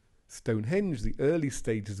 And Stonehenge, the early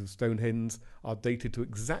stages of Stonehenge, are dated to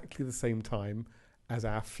exactly the same time as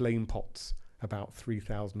our flame pots, about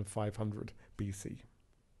 3,500 BC.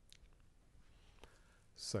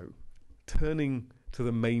 So, turning to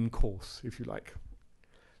the main course, if you like,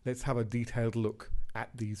 let's have a detailed look at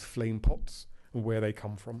these flame pots and where they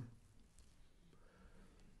come from.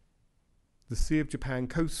 The Sea of Japan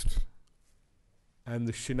coast and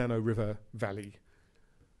the Shinano River valley,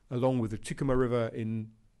 along with the Chikuma River in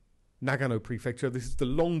Nagano Prefecture. This is the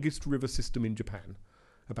longest river system in Japan,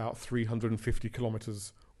 about 350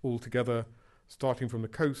 kilometers altogether, starting from the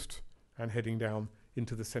coast and heading down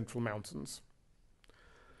into the central mountains.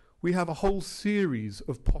 We have a whole series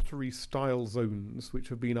of pottery style zones which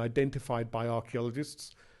have been identified by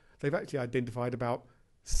archaeologists. They've actually identified about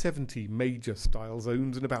 70 major style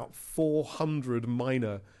zones and about 400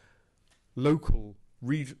 minor local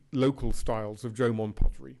styles of Jomon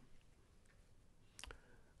pottery,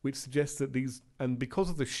 which suggests that these, and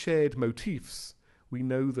because of the shared motifs, we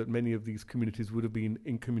know that many of these communities would have been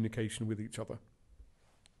in communication with each other.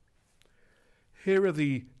 Here are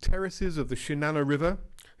the terraces of the Shinano River,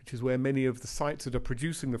 which is where many of the sites that are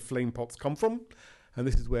producing the flame pots come from. And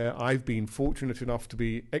this is where I've been fortunate enough to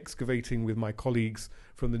be excavating with my colleagues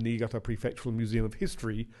from the Niigata Prefectural Museum of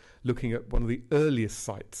History, looking at one of the earliest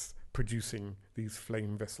sites producing these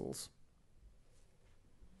flame vessels.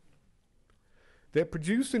 They're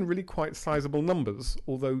produced in really quite sizable numbers,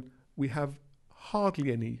 although we have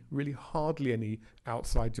hardly any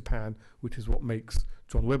outside Japan, which is what makes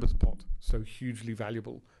John Webber's pot so hugely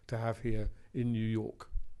valuable to have here in New York.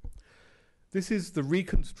 This is the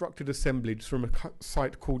reconstructed assemblage from a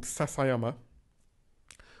site called Sasayama,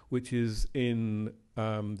 which is in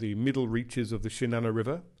the middle reaches of the Shinano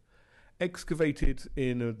River. Excavated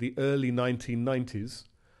in the early 1990s,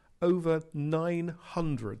 over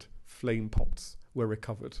 900 flame pots were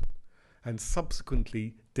recovered and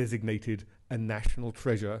subsequently designated a national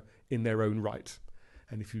treasure in their own right.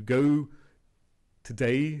 And if you go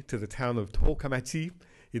today to the town of Tokamachi,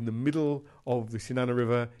 in the middle of the Shinano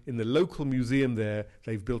River, in the local museum there,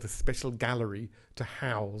 they've built a special gallery to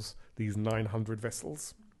house these 900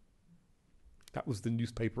 vessels. That was the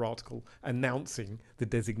newspaper article announcing the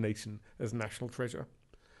designation as national treasure.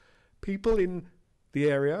 People in the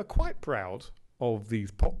area are quite proud of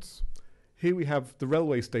these pots. Here we have the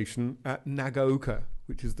railway station at Nagaoka,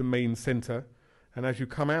 which is the main centre. And as you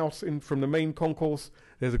come out from the main concourse,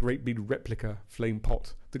 there's a great big replica flame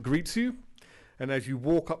pot that greets you. And as you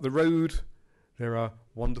walk up the road, there are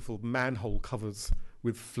wonderful manhole covers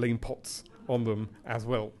with flame pots on them as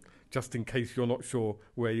well, just in case you're not sure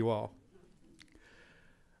where you are.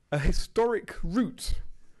 A historic route,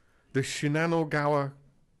 the Shinano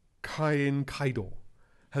Kaien Kaido,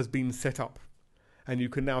 has been set up. And you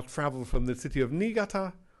can now travel from the city of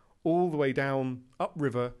Niigata all the way down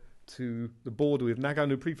upriver to the border with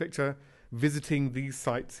Nagano Prefecture, visiting these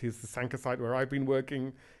sites. Here's the Sanka site where I've been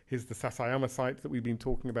working. Here's the Sasayama site that we've been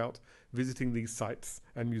talking about. Visiting these sites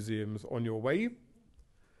and museums on your way.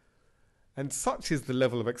 And such is the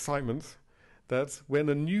level of excitement that when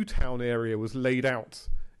a new town area was laid out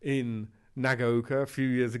in Nagaoka a few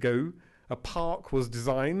years ago, a park was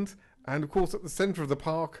designed. And of course, at the centre of the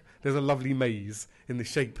park, there's a lovely maze in the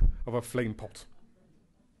shape of a flame pot.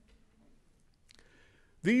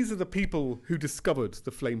 These are the people who discovered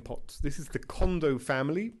the flame pots. This is the Kondo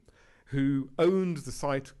family who owned the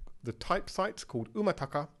site, the type site called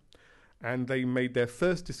Umataka, and they made their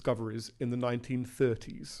first discoveries in the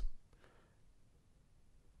 1930s.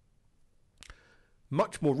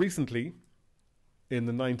 Much more recently, in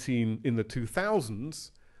the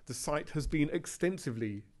 2000s, the site has been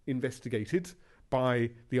extensively investigated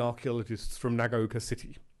by the archaeologists from Nagaoka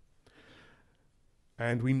City.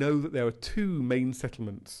 And we know that there are two main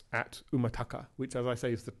settlements at Umataka, which, as I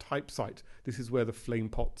say, is the type site. This is where the flame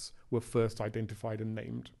pots were first identified and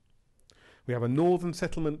named. We have a northern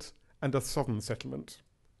settlement and a southern settlement.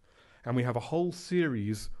 And we have a whole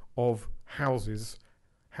series of houses,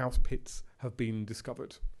 house pits, have been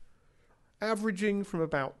discovered, averaging from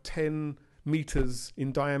about 10 meters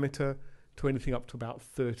in diameter to anything up to about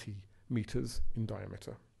 30 meters in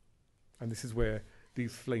diameter. And this is where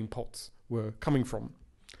these flame pots were coming from.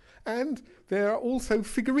 And there are also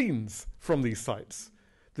figurines from these sites.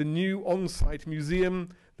 The new on-site museum,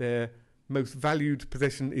 their most valued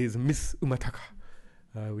possession is Miss Umataka,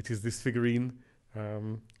 which is this figurine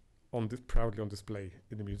proudly on display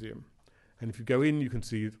in the museum. And if you go in, you can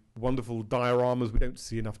see wonderful dioramas. We don't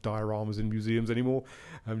see enough dioramas in museums anymore.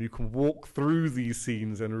 You can walk through these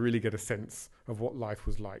scenes and really get a sense of what life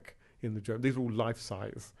was like in the Jomon. These are all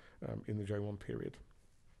life-size in the Jomon period.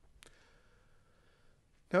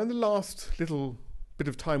 Now, in the last little bit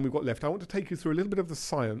of time we've got left, I want to take you through a little bit of the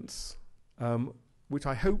science, which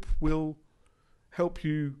I hope will help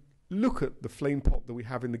you look at the flame pot that we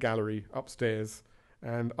have in the gallery upstairs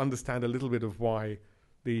and understand a little bit of why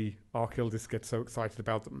the archaeologists get so excited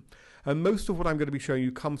about them. And most of what I'm going to be showing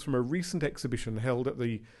you comes from a recent exhibition held at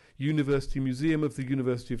the University Museum of the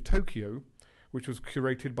University of Tokyo, which was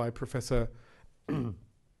curated by Professor Kunio,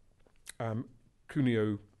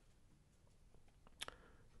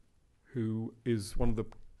 who is one of the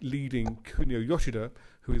leading, Kunio Yoshida,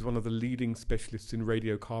 who is one of the leading specialists in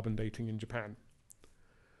radiocarbon dating in Japan.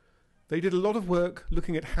 They did a lot of work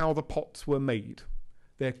looking at how the pots were made.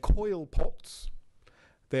 They're coil pots.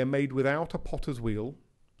 They're made without a potter's wheel.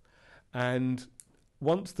 And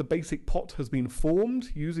once the basic pot has been formed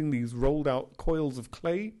using these rolled out coils of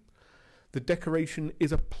clay, the decoration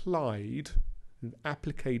is applied, an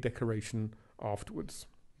applique decoration afterwards.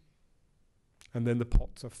 And then the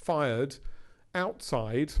pots are fired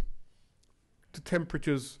outside to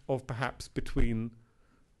temperatures of perhaps between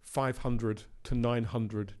 500 to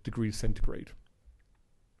 900 degrees centigrade.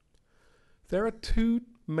 There are two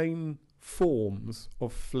main forms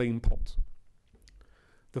of flame pot.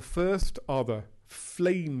 The first are the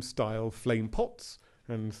flame-style flame pots,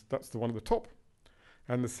 and that's the one at the top.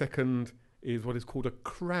 And the second is what is called a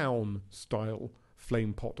crown-style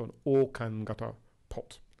flame pot, an orkan-gata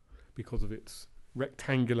pot, because of its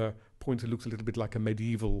rectangular point. It looks a little bit like a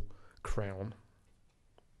medieval crown.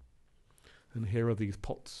 And here are these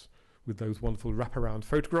pots with those wonderful wraparound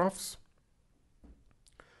photographs.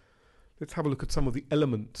 Let's have a look at some of the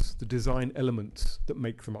elements, the design elements that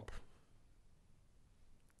make them up.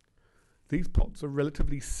 These pots are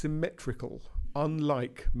relatively symmetrical,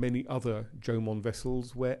 unlike many other Jomon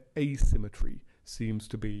vessels where asymmetry seems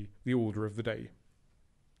to be the order of the day.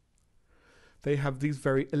 They have these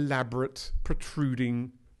very elaborate,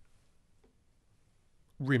 protruding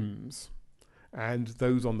rims, and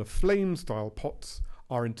those on the flame-style pots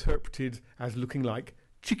are interpreted as looking like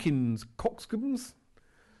chickens' cockscombs.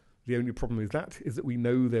 The only problem with that is that we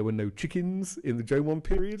know there were no chickens in the Jomon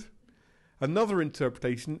period. Another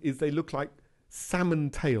interpretation is they look like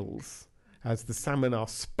salmon tails, as the salmon are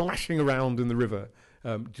splashing around in the river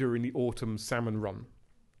during the autumn salmon run.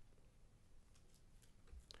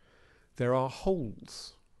 There are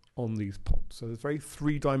holes on these pots. So there's very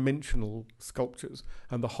three-dimensional sculptures,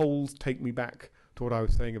 and the holes take me back to what I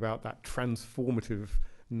was saying about that transformative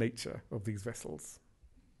nature of these vessels.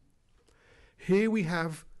 Here we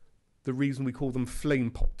have the reason we call them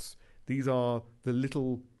flame pots. These are the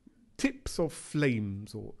little tips of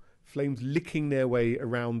flames, or flames licking their way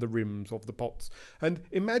around the rims of the pots. And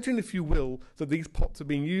imagine, if you will, that these pots are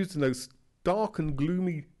being used in those dark and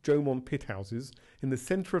gloomy Jomon pit houses in the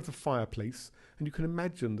centre of the fireplace, and you can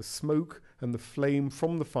imagine the smoke and the flame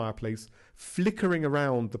from the fireplace flickering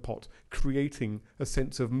around the pot, creating a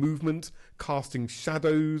sense of movement, casting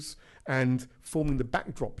shadows, and forming the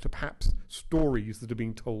backdrop to perhaps stories that are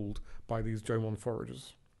being told by these Jomon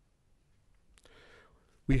foragers.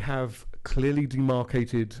 We have clearly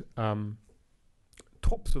demarcated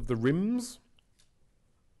tops of the rims,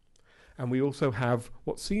 and we also have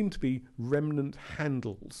what seem to be remnant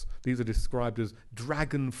handles. These are described as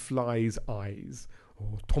dragonfly's eyes,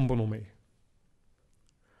 or tombonome.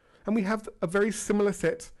 And we have a very similar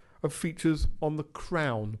set of features on the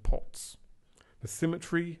crown pots. The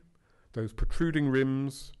symmetry, those protruding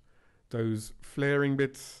rims, those flaring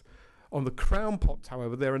bits. On the crown pots,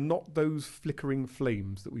 however, there are not those flickering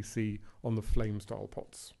flames that we see on the flame-style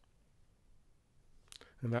pots.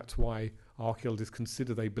 And that's why archaeologists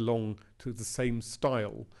consider they belong to the same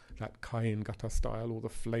style, that Kain-gata style or the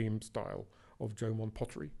flame style of Jomon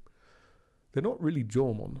pottery. They're not really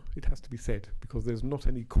Jomon, it has to be said, because there's not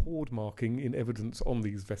any cord marking in evidence on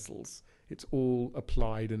these vessels. It's all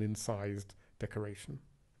applied and incised decoration.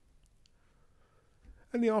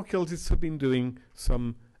 And the archaeologists have been doing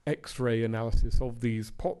some X-ray analysis of these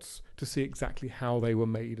pots to see exactly how they were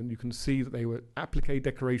made, and you can see that they were applique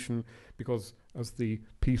decoration, because as the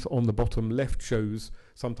piece on the bottom left shows,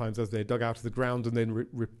 sometimes as they're dug out of the ground and then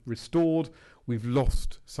restored, we've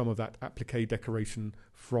lost some of that applique decoration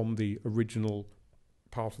from the original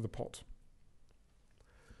part of the pot.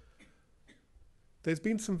 There's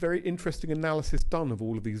been some very interesting analysis done of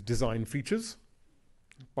all of these design features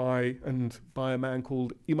by a man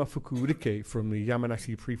called Imafuku Rike from the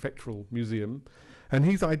Yamanashi Prefectural Museum, and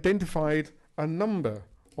he's identified a number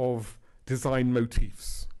of design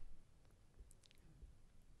motifs.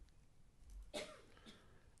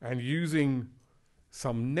 And using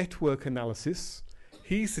some network analysis,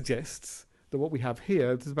 he suggests that what we have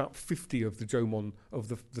here, there's about 50 of the Jomon, of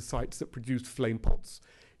the sites that produced flame pots.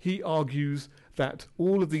 He argues that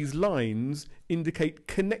all of these lines indicate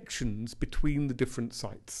connections between the different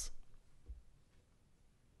sites.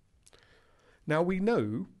 Now we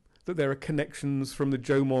know that there are connections from the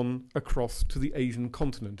Jomon across to the Asian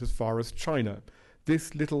continent as far as China.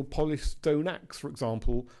 This little polished stone axe, for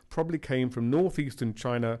example, probably came from northeastern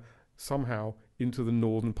China somehow into the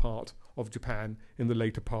northern part of Japan in the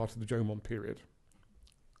later part of the Jomon period.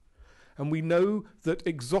 And we know that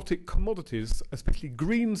exotic commodities, especially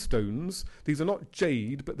green stones, these are not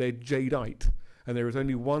jade, but they're jadeite. And there is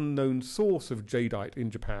only one known source of jadeite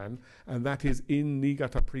in Japan, and that is in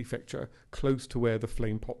Niigata Prefecture, close to where the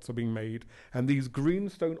flame pots are being made. And these green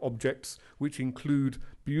stone objects, which include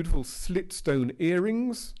beautiful slit stone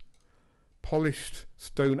earrings, polished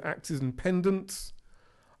stone axes and pendants,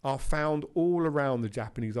 are found all around the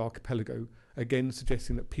Japanese archipelago, again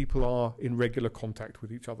suggesting that people are in regular contact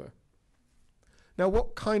with each other. Now,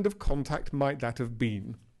 what kind of contact might that have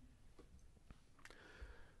been?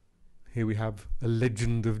 Here we have a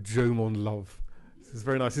legend of Jomon love. This is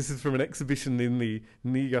very nice. This is from an exhibition in the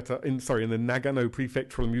Nagano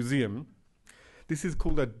Prefectural Museum. This is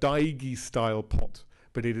called a daigi-style pot,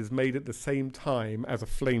 but it is made at the same time as a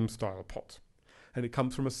flame-style pot. And it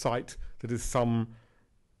comes from a site that is some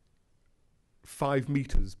 5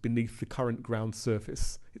 meters beneath the current ground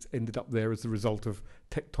surface. It's ended up there as a result of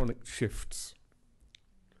tectonic shifts.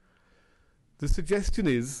 The suggestion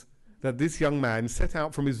is that this young man set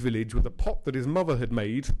out from his village with a pot that his mother had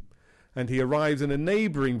made, and he arrives in a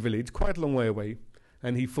neighbouring village quite a long way away,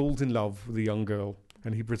 and he falls in love with a young girl,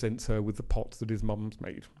 and he presents her with the pot that his mum's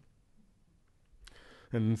made.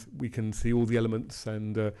 And we can see all the elements,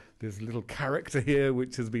 and there's a little character here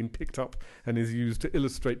which has been picked up and is used to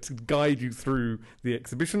illustrate, to guide you through the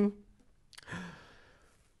exhibition.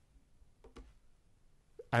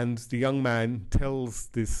 And the young man tells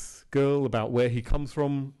this girl about where he comes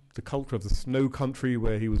from, the culture of the snow country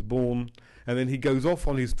where he was born, and then he goes off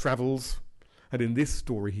on his travels, and in this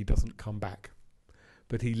story he doesn't come back.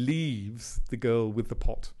 But he leaves the girl with the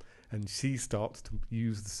pot, and she starts to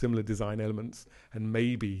use the similar design elements, and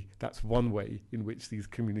maybe that's one way in which these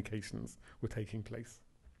communications were taking place.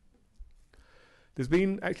 There's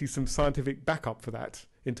been actually some scientific backup for that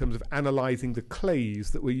in terms of analysing the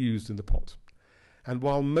clays that were used in the pot. And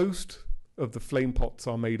while most of the flame pots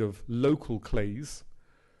are made of local clays.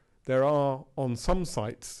 There are, on some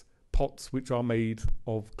sites, pots which are made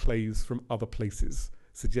of clays from other places,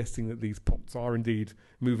 suggesting that these pots are indeed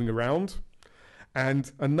moving around.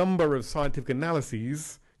 And a number of scientific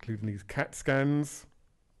analyses, including these CAT scans,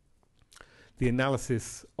 the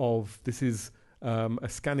analysis of, this is a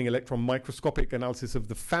scanning electron microscopic analysis of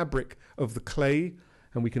the fabric of the clay,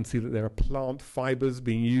 and we can see that there are plant fibers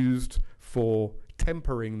being used for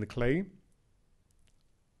tempering the clay.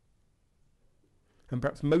 And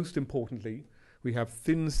perhaps most importantly, we have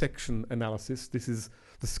thin section analysis. This is,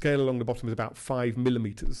 the scale along the bottom is about 5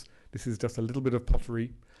 millimeters. This is just a little bit of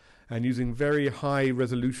pottery. And using very high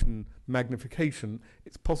resolution magnification,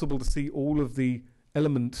 it's possible to see all of the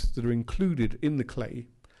elements that are included in the clay.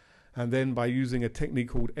 And then by using a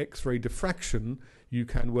technique called X-ray diffraction, you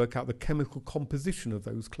can work out the chemical composition of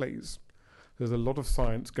those clays. There's a lot of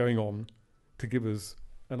science going on to give us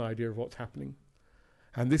an idea of what's happening.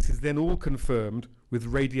 And this is then all confirmed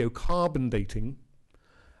with radiocarbon dating.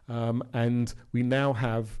 And we now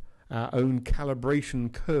have our own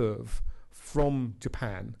calibration curve from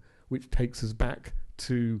Japan, which takes us back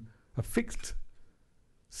to a fixed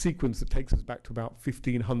sequence that takes us back to about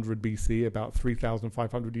 1500 BC, about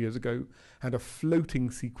 3,500 years ago, and a floating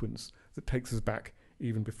sequence that takes us back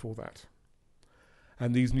even before that.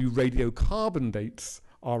 And these new radiocarbon dates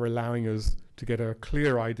are allowing us to get a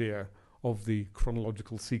clear idea of the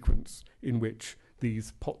chronological sequence in which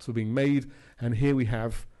these pots were being made. And here we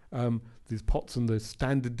have these pots and the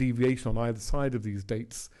standard deviation on either side of these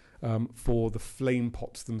dates for the flame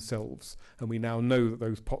pots themselves. And we now know that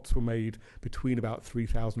those pots were made between about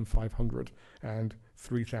 3,500 and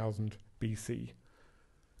 3,000 BC.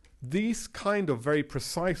 These kind of very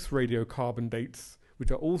precise radiocarbon dates,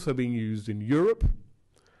 which are also being used in Europe,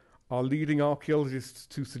 are leading archaeologists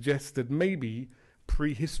to suggest that maybe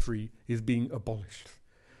prehistory is being abolished,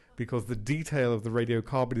 because the detail of the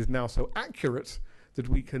radiocarbon is now so accurate that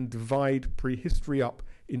we can divide prehistory up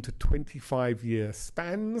into 25-year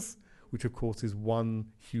spans, which of course is one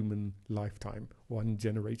human lifetime, one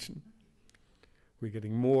generation. We're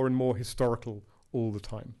getting more and more historical all the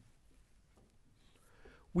time.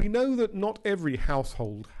 We know that not every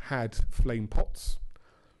household had flame pots.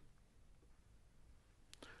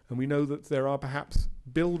 And we know that there are perhaps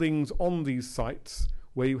buildings on these sites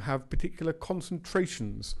where you have particular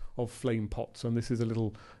concentrations of flame pots. And this is a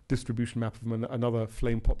little distribution map of another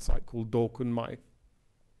flame pot site called Dorkunmai.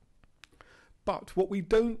 But what we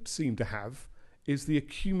don't seem to have is the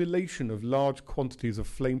accumulation of large quantities of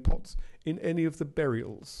flame pots in any of the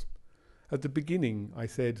burials. At the beginning, I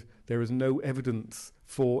said there is no evidence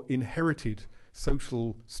for inherited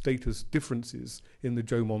social status differences in the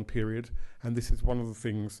Jomon period, and this is one of the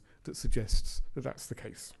things that suggests that that's the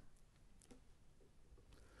case.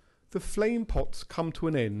 The flame pots come to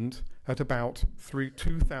an end at about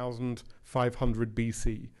 2,500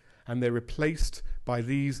 BC, and they're replaced by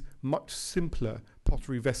these much simpler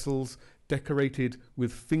pottery vessels decorated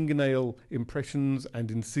with fingernail impressions and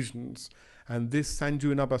incisions. And this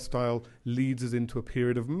Sanjuanaba style leads us into a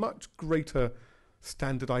period of much greater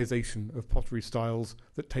standardization of pottery styles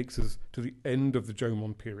that takes us to the end of the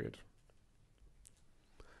Jomon period.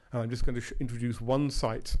 And I'm just going to introduce one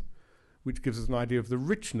site which gives us an idea of the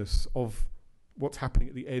richness of what's happening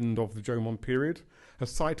at the end of the Jomon period. A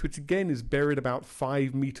site which again is buried about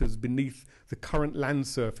 5 meters beneath the current land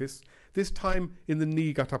surface, this time in the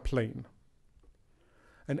Niigata plain.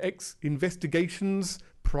 And investigations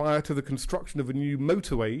prior to the construction of a new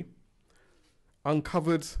motorway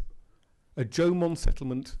uncovered a Jomon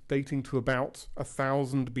settlement dating to about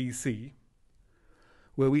 1000 BC,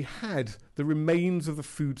 where we had the remains of the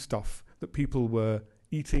foodstuff that people were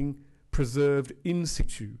eating preserved in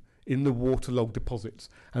situ in the waterlogged deposits.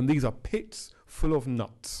 And these are pits full of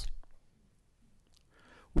nuts.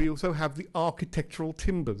 We also have the architectural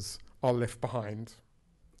timbers are left behind.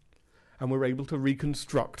 And we're able to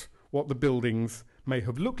reconstruct what the buildings may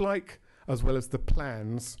have looked like, as well as the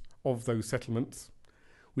plans of those settlements.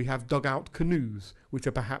 We have dugout canoes, which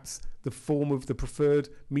are perhaps the form of the preferred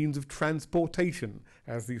means of transportation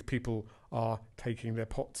as these people are taking their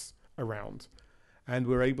pots around. And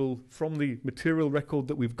we're able, from the material record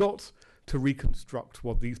that we've got, to reconstruct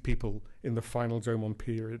what these people in the final Jomon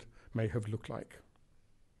period may have looked like.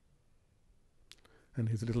 And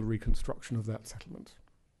here's a little reconstruction of that settlement.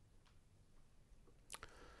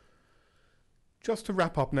 Just to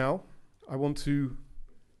wrap up now, I want to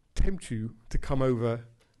tempt you to come over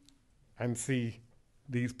and see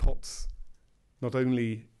these pots, not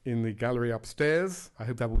only in the gallery upstairs. I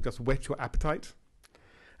hope that will just whet your appetite.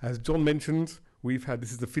 As John mentioned,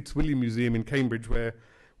 this is the Fitzwilliam Museum in Cambridge, where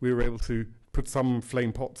we were able to put some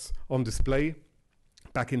flame pots on display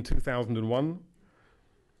back in 2001.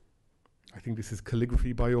 I think this is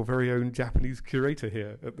calligraphy by your very own Japanese curator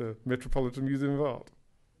here at the Metropolitan Museum of Art.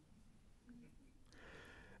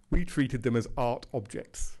 We treated them as art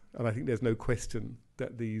objects, and I think there's no question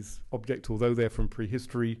that these objects, although they're from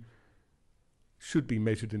prehistory, should be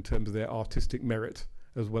measured in terms of their artistic merit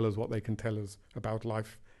as well as what they can tell us about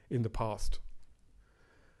life in the past.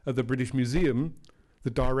 At the British Museum, the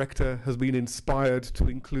director has been inspired to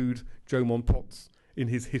include Jomon Potts in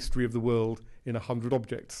his History of the World in 100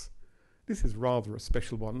 Objects. This is rather a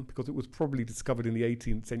special one because it was probably discovered in the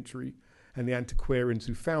 18th century, and the antiquarians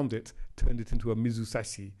who found it turned it into a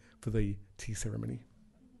mizusashi for the tea ceremony.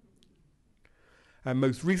 And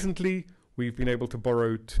most recently, we've been able to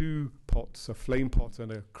borrow 2 pots, a flame pot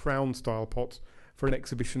and a crown-style pot, for an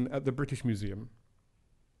exhibition at the British Museum,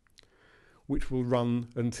 which will run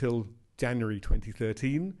until January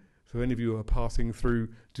 2013. So any of you who are passing through,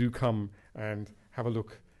 do come and have a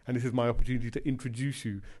look. And this is my opportunity to introduce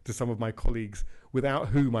you to some of my colleagues, without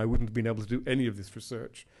whom I wouldn't have been able to do any of this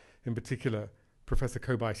research. In particular, Professor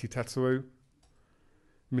Kobayashi Tatsuo,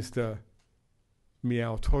 Mr.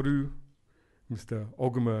 Miao Toru, Mr.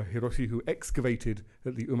 Oguma Hiroshi, who excavated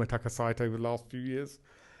at the Umetaka site over the last few years,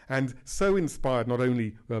 and so inspired not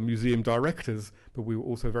only museum directors, but we were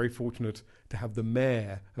also very fortunate to have the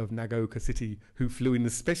mayor of Nagaoka City, who flew in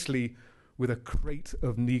especially with a crate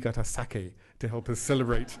of Niigata sake to help us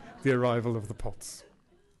celebrate the arrival of the pots.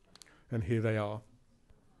 And here they are.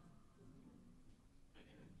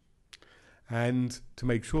 And to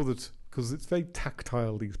make sure that, because it's very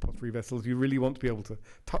tactile, these pottery vessels, you really want to be able to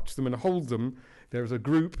touch them and hold them. There is a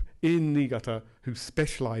group in Niigata who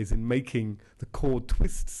specialize in making the cord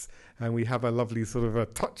twists, and we have a lovely sort of a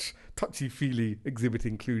touchy-feely exhibit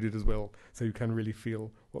included as well, so you can really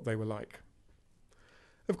feel what they were like.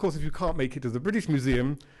 Of course, if you can't make it to the British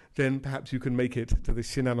Museum, then perhaps you can make it to the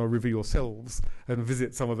Shinano River yourselves and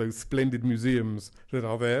visit some of those splendid museums that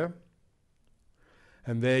are there.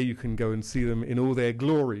 And there you can go and see them in all their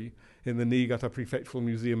glory in the Niigata Prefectural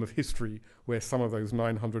Museum of History, where some of those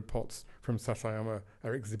 900 pots from Sasayama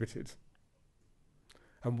are exhibited.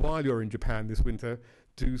 And while you're in Japan this winter,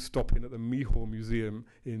 do stop in at the Miho Museum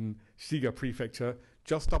in Shiga Prefecture,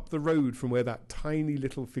 just up the road from where that tiny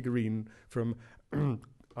little figurine from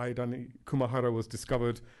Aidani Kumahara was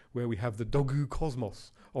discovered, where we have the Dogu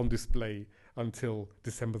Cosmos on display until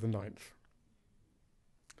December the 9th.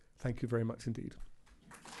 Thank you very much indeed.